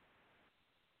enjoy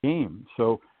the game.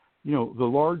 So, the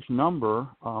large number,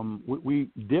 we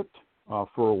dipped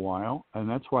for a while, and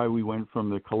that's why we went from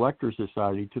the Collector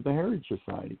Society to the Heritage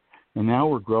Society. And now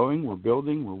we're growing, we're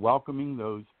building, we're welcoming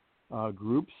those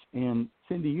groups. And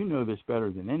Cindy, you know this better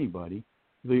than anybody.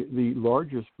 The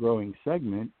largest growing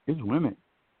segment is women.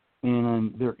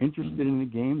 And they're interested in the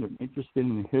game, they're interested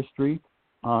in the history,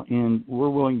 and we're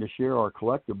willing to share our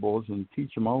collectibles and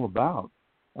teach them all about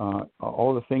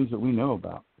all the things that we know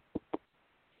about.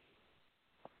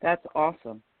 That's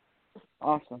awesome.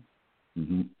 Awesome.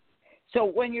 Mm-hmm. So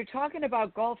when you're talking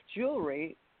about golf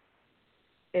jewelry,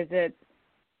 is it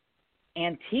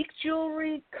antique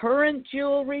jewelry, current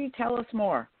jewelry? Tell us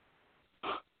more.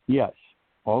 Yes,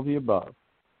 all the above.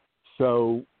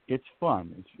 So it's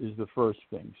fun is the first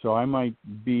thing. So I might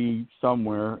be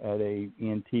somewhere at a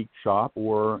antique shop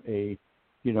or a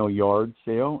yard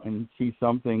sale and see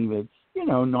something that's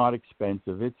not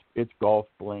expensive. It's golf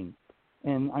bling,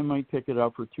 and I might pick it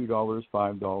up for $2,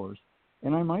 $5,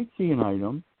 and I might see an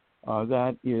item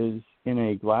that is in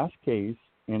a glass case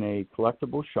in a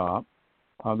collectible shop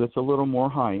that's a little more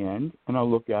high end, and I'll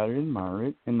look at it, admire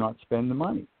it, and not spend the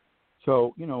money.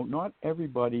 So, not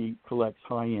everybody collects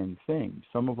high-end things.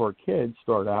 Some of our kids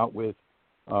start out with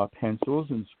pencils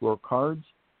and scorecards,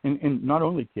 and not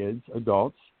only kids,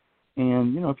 adults.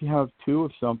 And, if you have two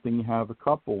of something, you have a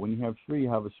couple. When you have three, you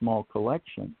have a small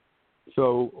collection.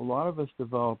 So a lot of us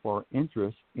develop our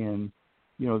interest in,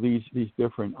 these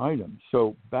different items.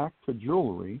 So back to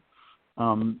jewelry,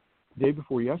 day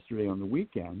before yesterday on the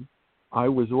weekend, I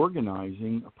was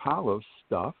organizing a pile of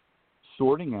stuff,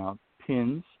 sorting out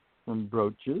pins from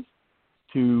brooches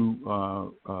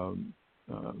to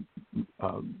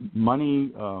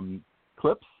money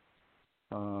clips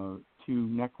to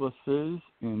necklaces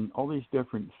and all these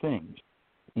different things.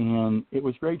 And it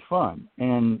was great fun.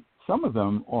 And some of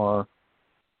them are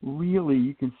really,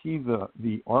 you can see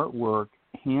the artwork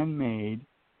handmade,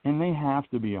 and they have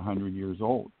to be 100 years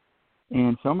old.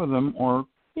 And some of them are,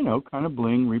 kind of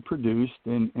bling, reproduced,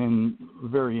 and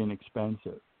very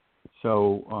inexpensive.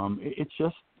 So it's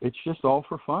just all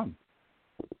for fun.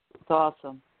 It's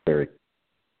awesome. Very,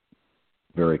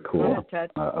 very cool. Yeah,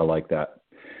 I like that.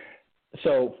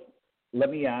 So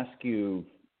let me ask you,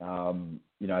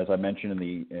 as I mentioned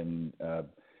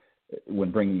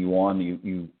when bringing you on,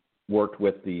 you worked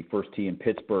with the First Tee in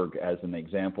Pittsburgh as an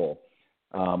example.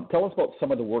 Tell us about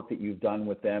some of the work that you've done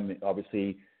with them.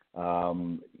 Obviously,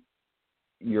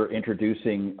 you're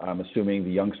introducing, I'm assuming,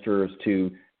 the youngsters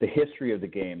to the history of the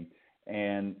game.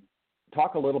 And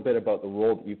talk a little bit about the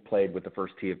role that you've played with the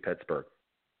First Tee of Pittsburgh.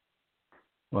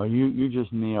 Well, you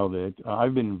just nailed it.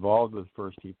 I've been involved with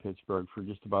First Tee Pittsburgh for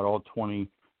just about all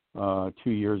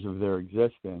 22 years of their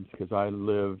existence, because I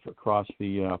live across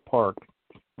the park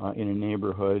in a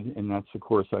neighborhood, and that's the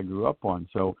course I grew up on.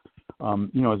 So,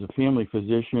 as a family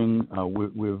physician,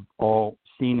 we've all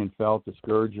seen and felt the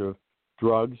scourge of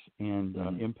drugs and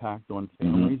impact on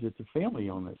families. It's a family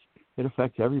illness. It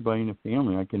affects everybody in the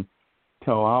family. I can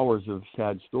tell hours of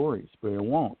sad stories, but it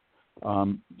won't.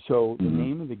 So the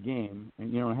name of the game,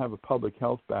 and I have a public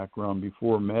health background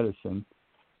before medicine,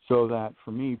 so that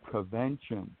for me,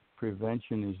 prevention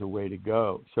is the way to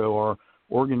go. So our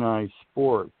organized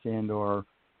sports and our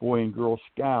Boy and Girl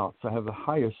Scouts, I have the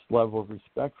highest level of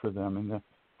respect for them. And the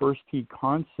First Tee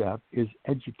concept is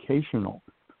educational.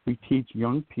 We teach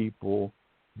young people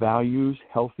values,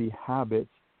 healthy habits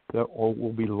that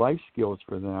will be life skills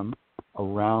for them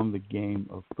around the game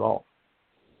of golf.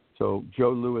 So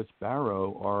Joe Louis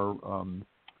Barrow, our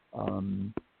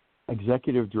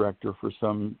executive director for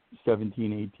some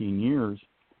 17, 18 years,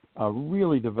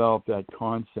 really developed that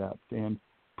concept and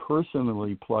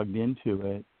personally plugged into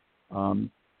it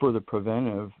for the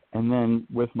preventive And then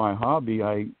with my hobby,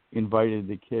 I invited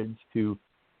the kids to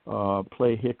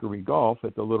play hickory golf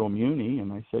at the Little Muni,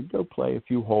 and I said, go play a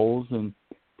few holes and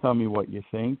tell me what you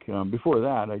think. Before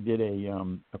that, I did a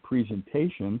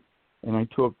presentation, and I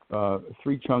took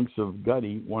 3 chunks of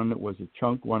gutty, one that was a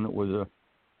chunk, one that was a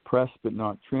pressed but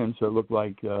not trimmed, so it looked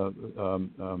like the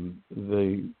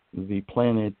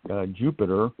planet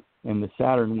Jupiter and the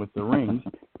Saturn with the rings,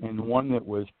 and one that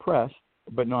was pressed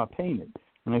but not painted.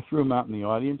 And I threw them out in the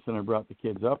audience, and I brought the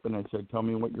kids up, and I said, tell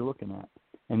me what you're looking at.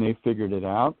 And they figured it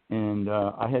out, and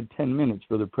I had 10 minutes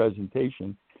for the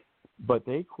presentation, but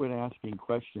they quit asking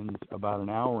questions about an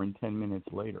hour and 10 minutes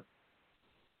later.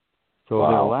 So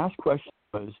Their last question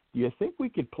was, do you think we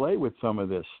could play with some of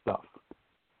this stuff?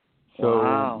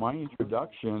 So my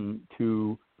introduction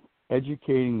to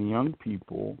educating the young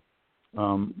people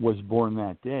was born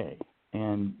that day.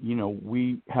 And,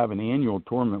 we have an annual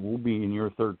tournament. We'll be in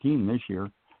year 13 this year,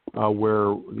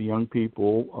 where the young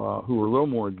people who are a little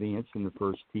more advanced in the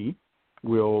first tee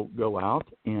will go out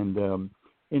and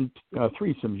in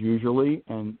threesomes usually,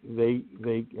 and they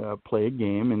play a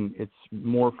game, and it's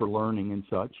more for learning and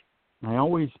such. And I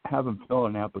always have them fill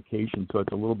an application, so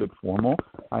it's a little bit formal.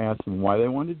 I ask them why they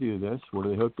want to do this, where do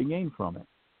they hope to gain from it.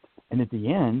 And at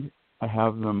the end, I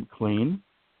have them clean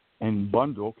and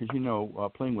bundle, because,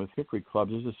 playing with hickory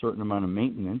clubs, there's a certain amount of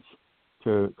maintenance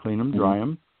to clean them, dry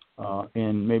them,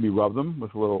 and maybe rub them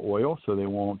with a little oil so they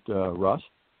won't rust,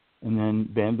 and then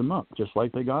band them up just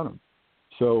like they got them.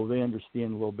 So they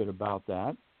understand a little bit about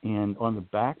that. And on the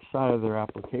back side of their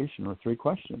application are 3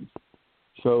 questions.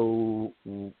 So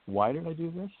why did I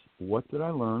do this? What did I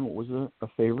learn? What was a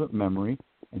favorite memory?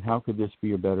 And how could this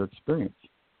be a better experience?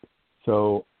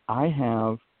 So I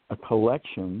have a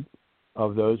collection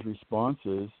of those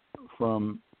responses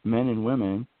from men and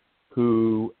women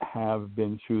who have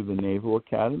been through the Naval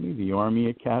Academy, the Army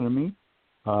Academy,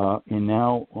 and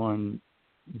now on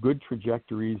good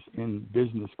trajectories in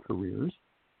business careers.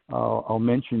 I'll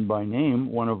mention by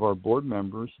name one of our board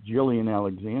members, Jillian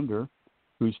Alexander,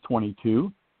 who's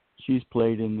 22. She's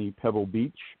played in the Pebble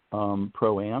Beach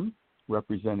Pro-Am,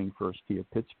 representing First Tee of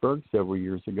Pittsburgh several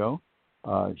years ago.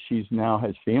 She's now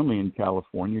has family in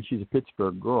California. She's a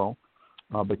Pittsburgh girl,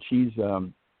 but she's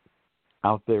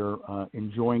out there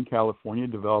enjoying California,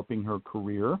 developing her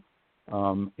career,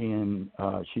 and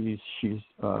she's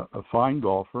a fine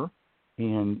golfer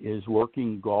and is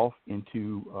working golf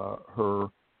into her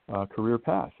career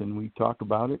path, and we talk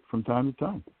about it from time to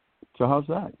time. So how's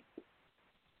that?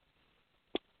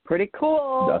 Pretty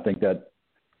cool. I think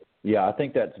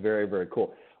that's very, very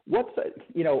cool. What's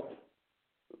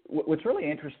really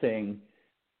interesting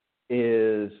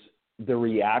is the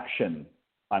reaction,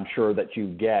 I'm sure, that you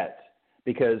get,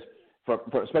 because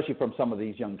especially from some of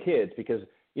these young kids, because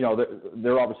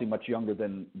they're obviously much younger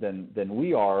than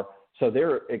we are, so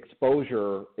their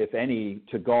exposure, if any,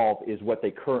 to golf is what they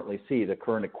currently see, the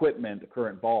current equipment, the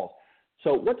current balls.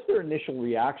 So what's their initial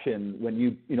reaction when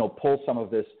you pull some of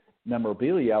this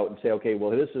memorabilia out and say, okay,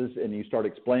 well, this is, and you start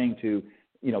explaining to,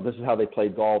 this is how they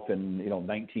played golf in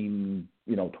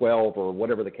 1912 or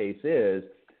whatever the case is.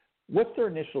 What's their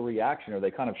initial reaction? Are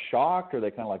they kind of shocked? Are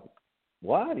they kind of like,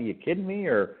 what? Are you kidding me?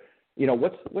 Or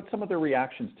what's some of their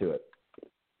reactions to it?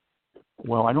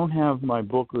 Well, I don't have my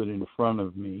booklet in front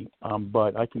of me,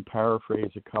 but I can paraphrase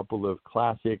a couple of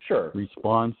classic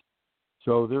response.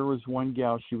 So there was one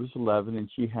gal, she was 11, and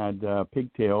she had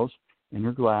pigtails in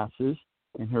her glasses,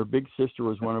 and her big sister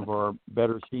was one of our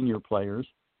better senior players,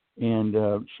 and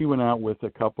she went out with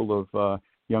a couple of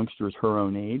youngsters her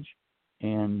own age,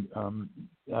 and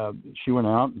she went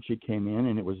out and she came in,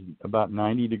 and it was about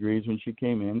 90 degrees when she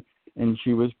came in, and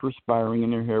she was perspiring,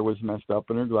 and her hair was messed up,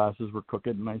 and her glasses were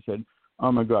crooked, and I said,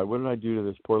 oh my God, what did I do to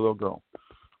this poor little girl?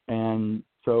 And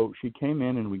so she came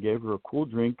in, and we gave her a cool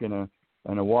drink and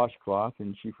a washcloth,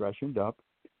 and she freshened up,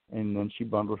 and then she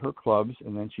bundled her clubs,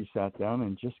 and then she sat down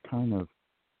and just kind of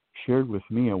shared with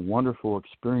me a wonderful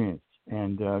experience.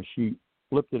 And she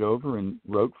flipped it over and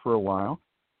wrote for a while,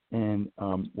 and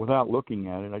without looking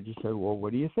at it, I just said, well,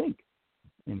 what do you think?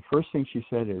 And first thing she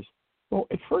said is, well,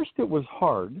 at first it was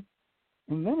hard,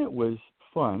 and then it was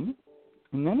fun,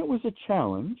 and then it was a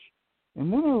challenge,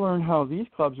 and then I learned how these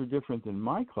clubs are different than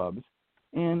my clubs,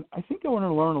 and I think I want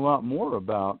to learn a lot more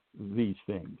about these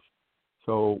things.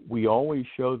 So we always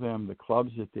show them the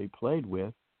clubs that they played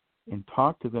with and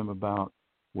talk to them about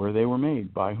where they were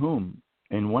made, by whom,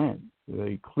 and when.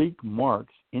 The cleek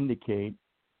marks indicate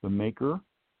the maker,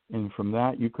 and from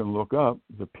that you can look up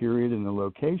the period and the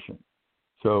location.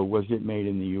 So was it made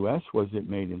in the U.S.? Was it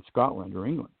made in Scotland or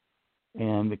England?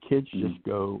 And the kids just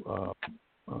go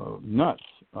nuts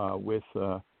with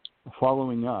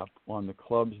following up on the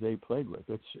clubs they played with.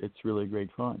 It's really great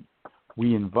fun.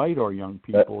 We invite our young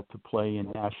people to play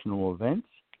in national events.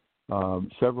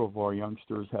 Several of our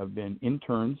youngsters have been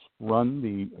interns, run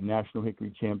the National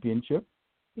Hickory Championship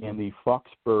and the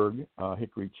Foxburg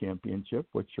Hickory Championship,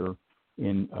 which are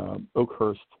in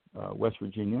Oakhurst, West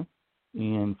Virginia,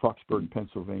 and Foxburg,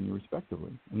 Pennsylvania,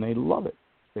 respectively. And they love it.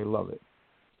 They love it.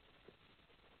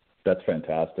 That's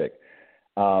fantastic.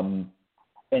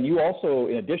 And you also,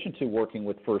 in addition to working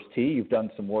with First Tee, you've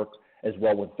done some work as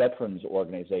well with veterans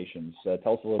organizations.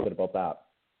 Tell us a little bit about that.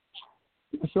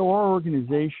 So our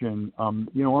organization,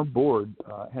 our board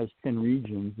has 10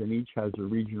 regions, and each has a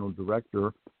regional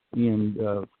director and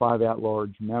 5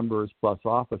 at-large members plus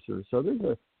officers. So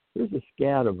there's a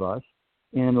scat of us,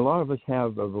 and a lot of us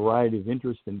have a variety of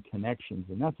interests and connections,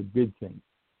 and that's a good thing.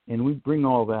 And we bring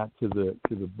all that to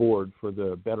the board for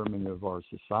the betterment of our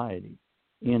society.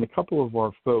 And a couple of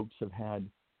our folks have had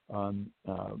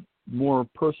more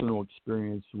personal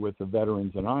experience with the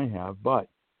veterans than I have, but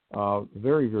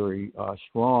very, very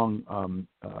strong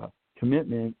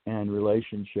commitment and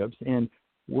relationships. And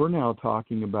we're now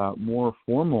talking about more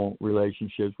formal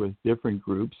relationships with different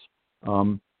groups,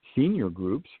 senior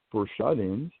groups for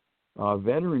shut-ins,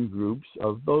 veteran groups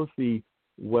of both the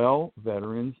well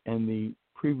veterans and the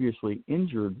previously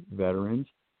injured veterans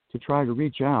to try to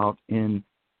reach out and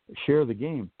share the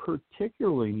game,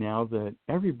 particularly now that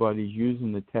everybody's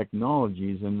using the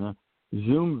technologies and the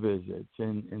Zoom visits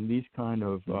and these kind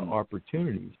of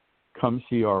opportunities. Come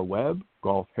see our web,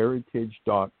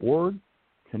 golfheritage.org,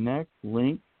 connect,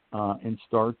 link, and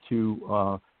start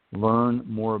to learn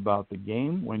more about the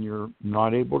game when you're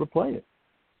not able to play it.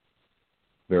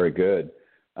 Very good.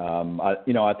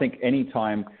 I think any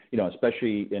time,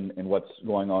 especially in what's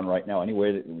going on right now, any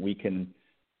way that we can,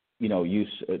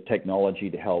 use technology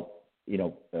to help,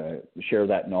 share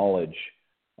that knowledge,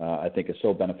 I think is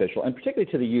so beneficial, and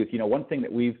particularly to the youth. One thing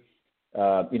that we've,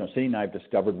 Cindy and I have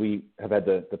discovered, we have had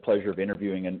the pleasure of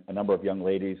interviewing a number of young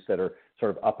ladies that are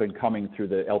sort of up and coming through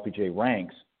the LPGA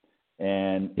ranks,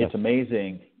 and It's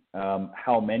amazing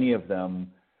how many of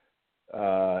them,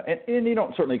 and you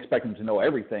don't certainly expect them to know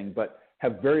everything, but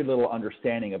have very little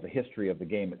understanding of the history of the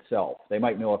game itself. They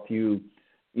might know a few,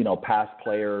 past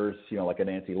players, like a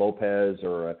Nancy Lopez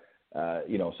or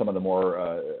some of the more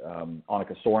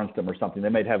Annika Sorenstam or something. They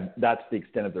might have, that's the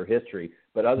extent of their history.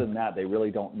 But other than that, they really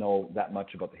don't know that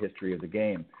much about the history of the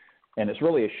game. And it's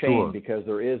really a shame because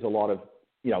there is a lot of,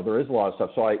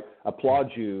 stuff. So I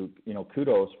applaud you,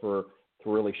 kudos for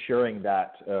really sharing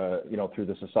that, through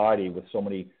the society with so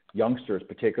many youngsters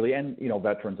particularly, and,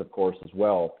 veterans, of course, as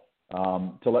well,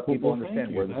 to let people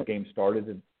understand where this game started.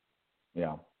 And,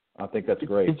 I think that's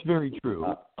great. It's very true.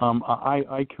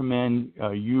 I commend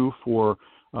you for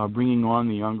bringing on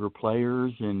the younger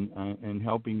players and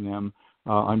helping them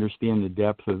understand the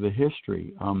depth of the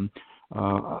history.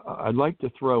 I'd like to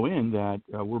throw in that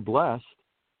we're blessed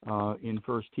in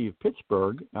First Tee of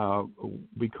Pittsburgh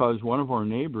because one of our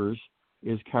neighbors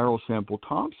is Carol Semple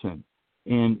Thompson.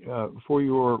 And for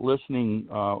your listening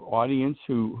audience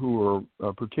who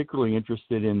are particularly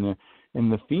interested in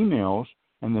the females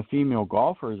and the female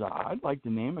golfers, I'd like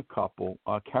to name a couple.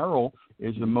 Carol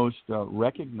is the most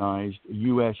recognized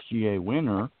USGA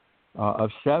winner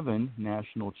of 7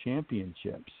 national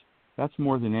championships. That's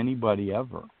more than anybody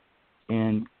ever.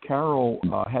 And Carol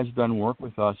has done work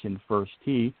with us in First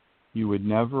Tee. You would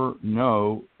never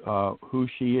know who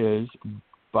she is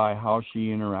by how she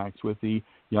interacts with the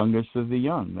youngest of the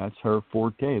young. That's her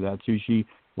forte. That's who she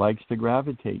likes to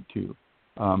gravitate to.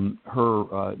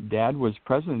 Her dad was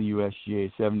president of the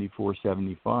USGA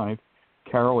 74-75.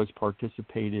 Carol has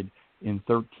participated in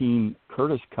 13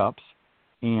 Curtis Cups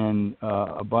and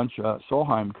a bunch of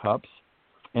Solheim Cups.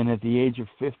 And at the age of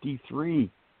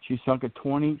 53, she sunk a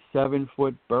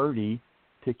 27-foot birdie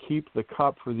to keep the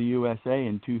cup for the USA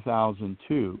in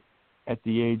 2002 at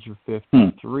the age of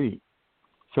 53.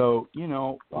 So,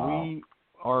 we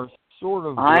are sort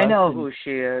of... I know who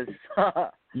she is.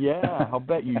 Yeah, I'll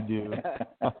bet you do.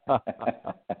 How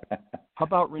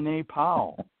about Renee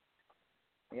Powell?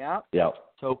 Yeah.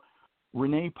 So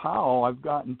Renee Powell, I've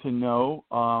gotten to know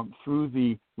through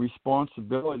the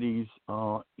responsibilities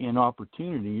and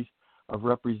opportunities of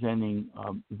representing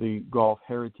the Golf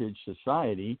Heritage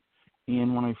Society.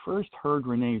 And when I first heard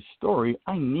Renee's story,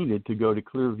 I needed to go to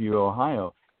Clearview,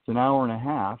 Ohio. It's an hour and a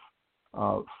half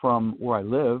from where I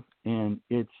live, and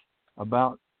it's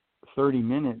about 30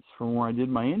 minutes from where I did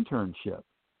my internship,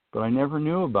 but I never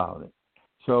knew about it.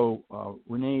 So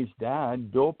Renee's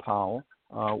dad, Bill Powell,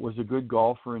 was a good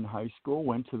golfer in high school,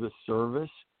 went to the service,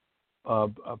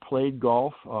 played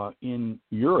golf in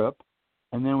Europe,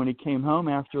 And then when he came home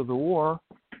after the war,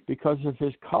 because of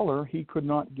his color, he could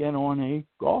not get on a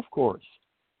golf course,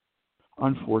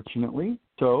 unfortunately.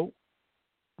 So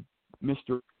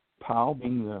Mr. Powell,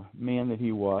 being the man that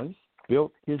he was,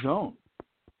 built his own.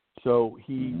 So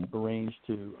he arranged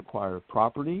to acquire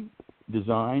property,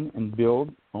 design, and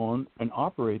build on and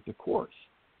operate the course.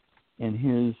 And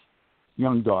his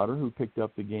young daughter, who picked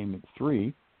up the game at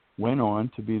 3, went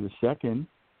on to be the second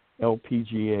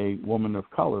LPGA woman of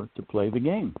color to play the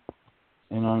game.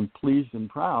 And I'm pleased and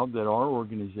proud that our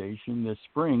organization this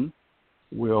spring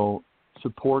will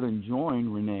support and join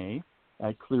Renee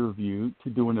at Clearview to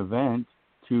do an event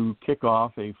to kick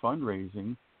off a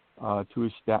fundraising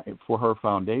for her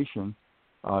foundation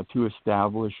to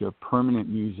establish a permanent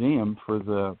museum for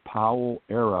the Powell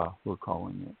era, we're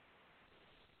calling it.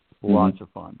 Lots of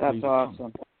fun. That's Please awesome.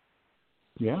 come.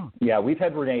 Yeah. Yeah, we've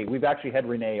actually had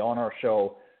Renee on our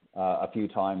show a few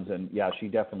times, and yeah, she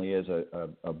definitely is a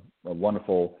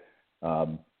wonderful, I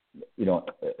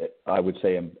would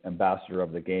say ambassador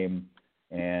of the game,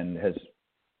 and has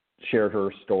shared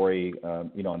her story, a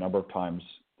number of times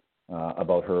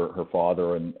about her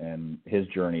father and his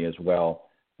journey as well,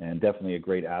 and definitely a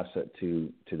great asset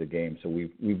to the game. So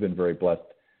we've been very blessed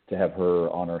to have her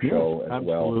on our show as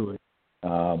absolutely.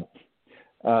 well.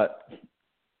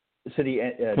 Cindy, do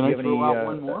you have throw out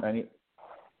one more?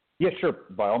 Yeah, sure.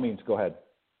 By all means, go ahead.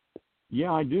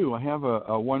 Yeah, I do. I have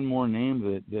a one more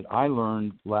name that I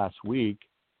learned last week.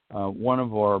 One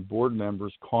of our board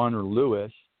members, Connor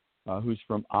Lewis, who's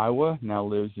from Iowa, now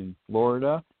lives in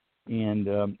Florida,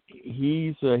 and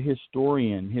he's a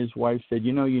historian. His wife said,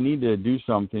 you need to do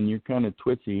something. You're kind of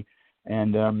twitchy.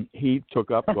 And he took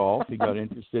up golf. He got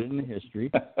interested in the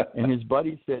history. And his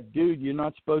buddy said, dude, you're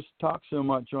not supposed to talk so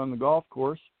much on the golf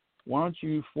course. Why don't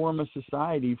you form a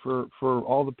society for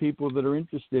all the people that are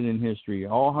interested in history,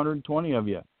 all 120 of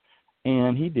you?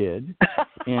 And he did.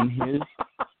 And his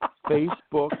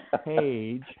Facebook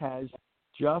page has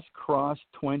just crossed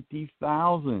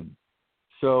 20,000.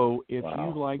 So if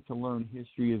you'd like to learn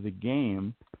history of the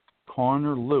game,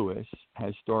 Connor Lewis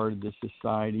has started the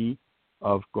Society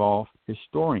of Golf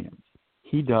Historians.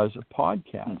 He does a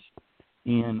podcast.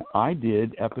 And I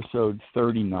did episode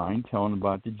 39, telling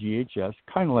about the GHS,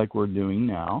 kind of like we're doing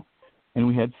now, and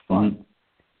we had fun.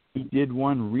 He did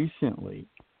one recently,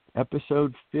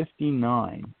 episode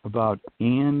 59, about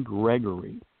Anne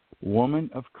Gregory, woman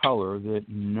of color that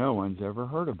no one's ever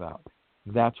heard about.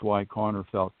 That's why Connor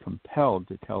felt compelled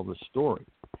to tell the story.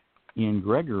 Anne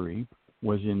Gregory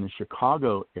was in the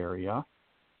Chicago area,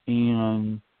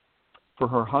 and for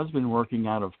her husband working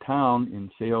out of town in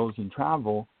sales and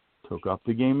travel, took up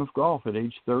the game of golf at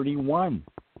age 31,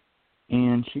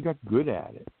 and she got good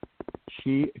at it.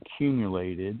 She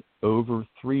accumulated over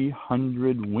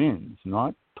 300 wins,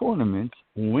 not tournaments,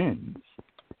 wins,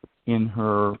 in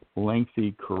her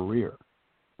lengthy career.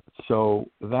 So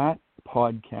that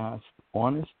podcast,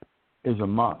 Honest, is a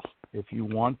must if you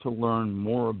want to learn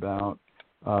more about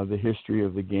the history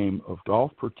of the game of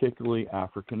golf, particularly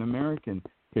African American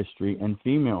history and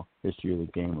female history of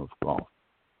the game of golf.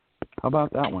 How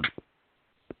about that one?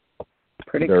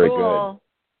 Pretty Very cool.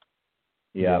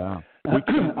 Good. Yeah. We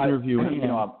can interview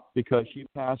Anne because she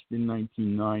passed in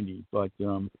 1990, but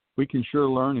we can sure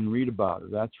learn and read about her,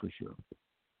 that's for sure.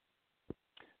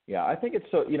 Yeah, I think it's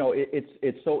so,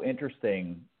 it's so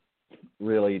interesting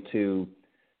really to,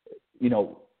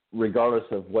 regardless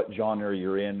of what genre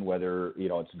you're in, whether,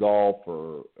 it's golf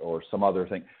or some other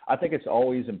thing, I think it's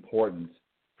always important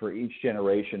for each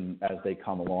generation as they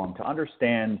come along to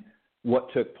understand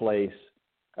what took place,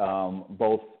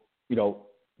 both,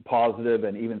 positive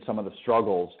and even some of the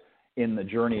struggles in the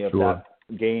journey of that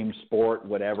game, sport,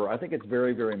 whatever. I think it's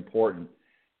very, very important.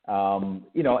 And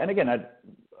again,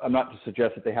 I'm not to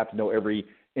suggest that they have to know every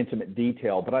intimate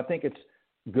detail, but I think it's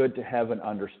good to have an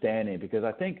understanding, because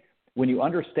I think when you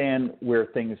understand where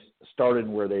things started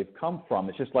and where they've come from,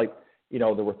 it's just like,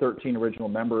 there were 13 original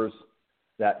members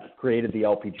that created the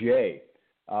LPGA.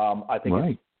 I think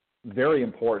it's very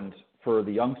important for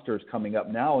the youngsters coming up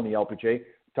now in the LPGA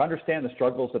to understand the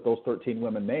struggles that those 13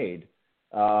 women made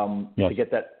to get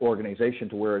that organization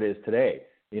to where it is today.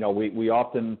 We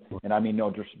often, and I mean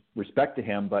no disrespect to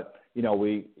him, but,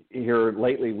 we here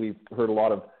lately we've heard a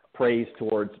lot of praise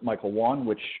towards Michael Wan,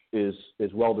 which is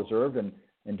well-deserved and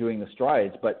doing the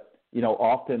strides. But,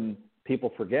 often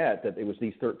people forget that it was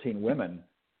these 13 women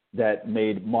that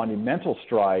made monumental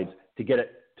strides to get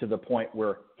it to the point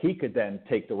where he could then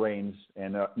take the reins.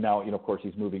 And now, of course,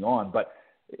 he's moving on. But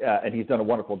and he's done a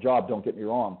wonderful job, don't get me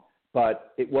wrong.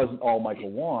 But it wasn't all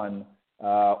Michael Wan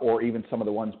or even some of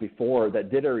the ones before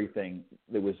that did everything.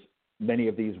 There was many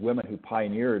of these women who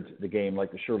pioneered the game,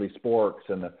 like the Shirley Sporks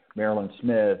and the Marilyn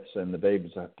Smiths and the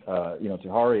Babes,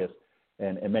 Taharius,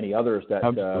 and many others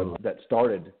that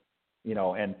started,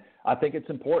 and I think it's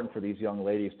important for these young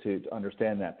ladies to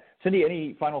understand that. Cindy,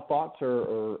 any final thoughts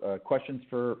or questions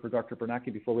for Dr.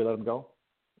 Bernacki before we let him go?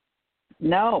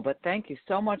 No, but thank you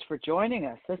so much for joining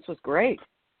us. This was great.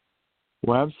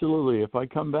 Well, absolutely. If I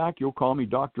come back, you'll call me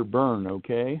Dr. Bern,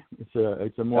 okay?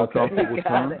 It's a more comfortable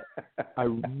term. I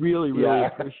really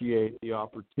appreciate the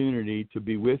opportunity to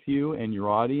be with you and your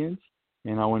audience,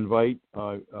 and I'll invite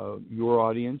your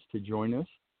audience to join us.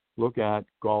 Look at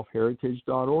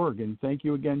golfheritage.org, and thank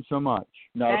you again so much.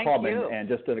 No problem. And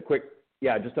just on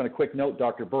a quick note,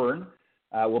 Dr. Bern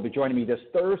will be joining me this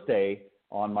Thursday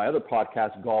on my other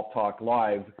podcast, Golf Talk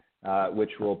Live,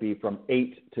 which will be from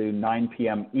 8 to 9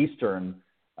 p.m. Eastern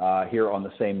here on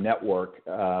the same network.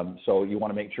 So you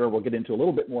want to make sure we'll get into a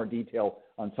little bit more detail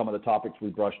on some of the topics we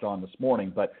brushed on this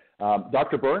morning. But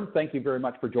Dr. Bern, thank you very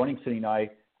much for joining Cindy and I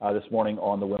this morning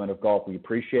on the Women of Golf. We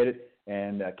appreciate it.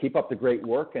 And keep up the great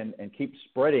work and keep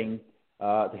spreading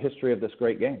the history of this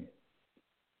great game.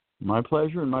 My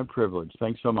pleasure and my privilege.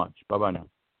 Thanks so much. Bye-bye now.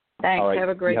 Thanks. All right. Have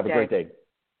a great day. Have a great day.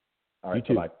 All right.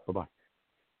 You too. Bye-bye. Bye-bye.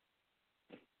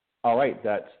 All right.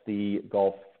 That's the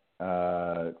Golf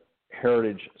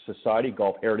Heritage Society.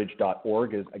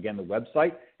 Golfheritage.org is, again, the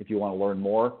website if you want to learn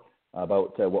more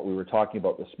about what we were talking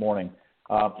about this morning.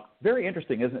 Very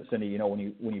interesting, isn't it, Cindy? When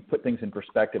you put things in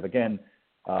perspective, again,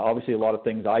 obviously, a lot of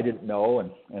things I didn't know,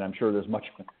 and I'm sure there's much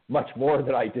more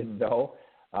that I didn't know.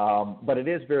 But it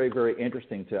is very, very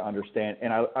interesting to understand.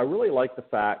 And I really like the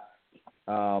fact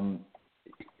that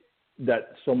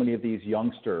so many of these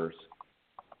youngsters,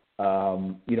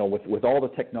 with all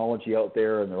the technology out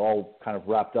there, and they're all kind of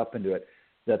wrapped up into it,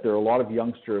 that there are a lot of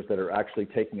youngsters that are actually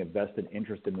taking a vested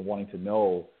interest in wanting to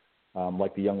know,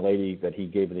 like the young lady that he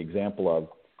gave the example of,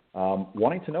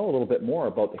 wanting to know a little bit more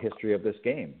about the history of this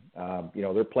game.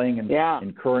 They're playing in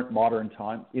current modern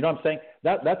time. You know what I'm saying?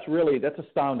 That's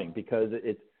astounding, because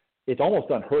it's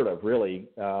almost unheard of, really,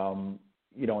 in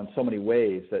so many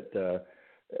ways that,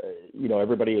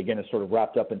 everybody, again, is sort of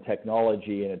wrapped up in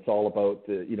technology, and it's all about,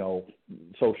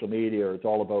 social media, or it's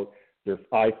all about their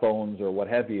iPhones or what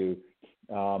have you.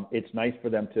 It's nice for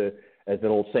them to, as that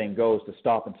old saying goes, to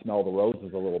stop and smell the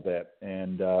roses a little bit,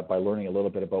 and by learning a little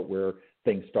bit about where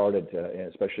things started,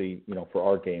 especially, for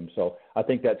our game. So I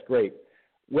think that's great.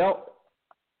 Well,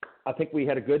 I think we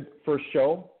had a good first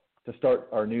show to start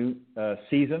our new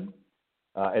season.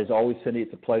 As always, Cindy,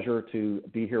 it's a pleasure to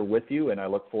be here with you, and I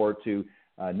look forward to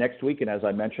next week. And as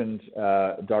I mentioned,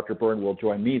 Dr. Bern will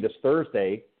join me this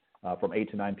Thursday from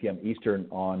 8 to 9 p.m. Eastern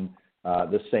on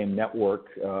this same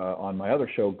network on my other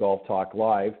show, Golf Talk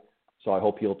Live. So I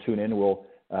hope you'll tune in. We'll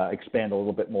expand a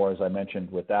little bit more, as I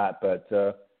mentioned, with that. But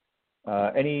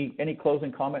any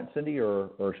closing comments, Cindy, or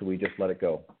should we just let it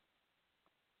go?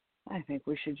 I think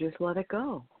we should just let it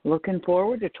go. Looking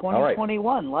forward to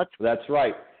 2021. Right. That's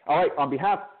right. All right. On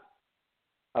behalf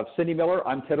of Cindy Miller,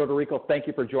 I'm Ted Odorico. Thank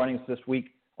you for joining us this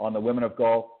week on the Women of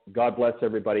Golf. God bless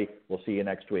everybody. We'll see you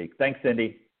next week. Thanks,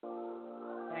 Cindy.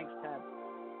 Thanks, Ted.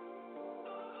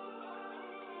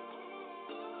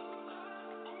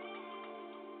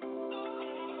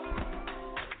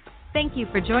 Thank you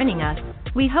for joining us.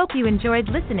 We hope you enjoyed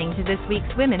listening to this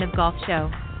week's Women of Golf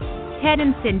show. Ted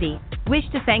and Cindy wish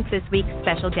to thank this week's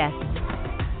special guests.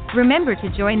 Remember to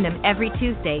join them every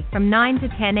Tuesday from 9 to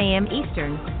 10 a.m.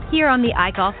 Eastern here on the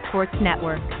iGolf Sports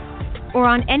Network, or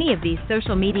on any of these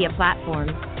social media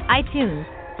platforms: iTunes,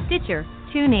 Stitcher,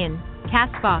 TuneIn,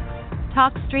 CastBox,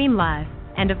 TalkStream Live,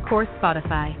 and of course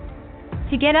Spotify.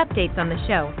 To get updates on the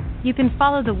show, you can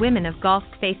follow the Women of Golf's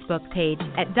Facebook page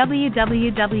at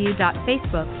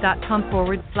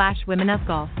www.facebook.com/Women of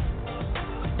Golf.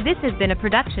 This has been a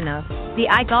production of the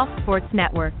iGolf Sports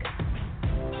Network.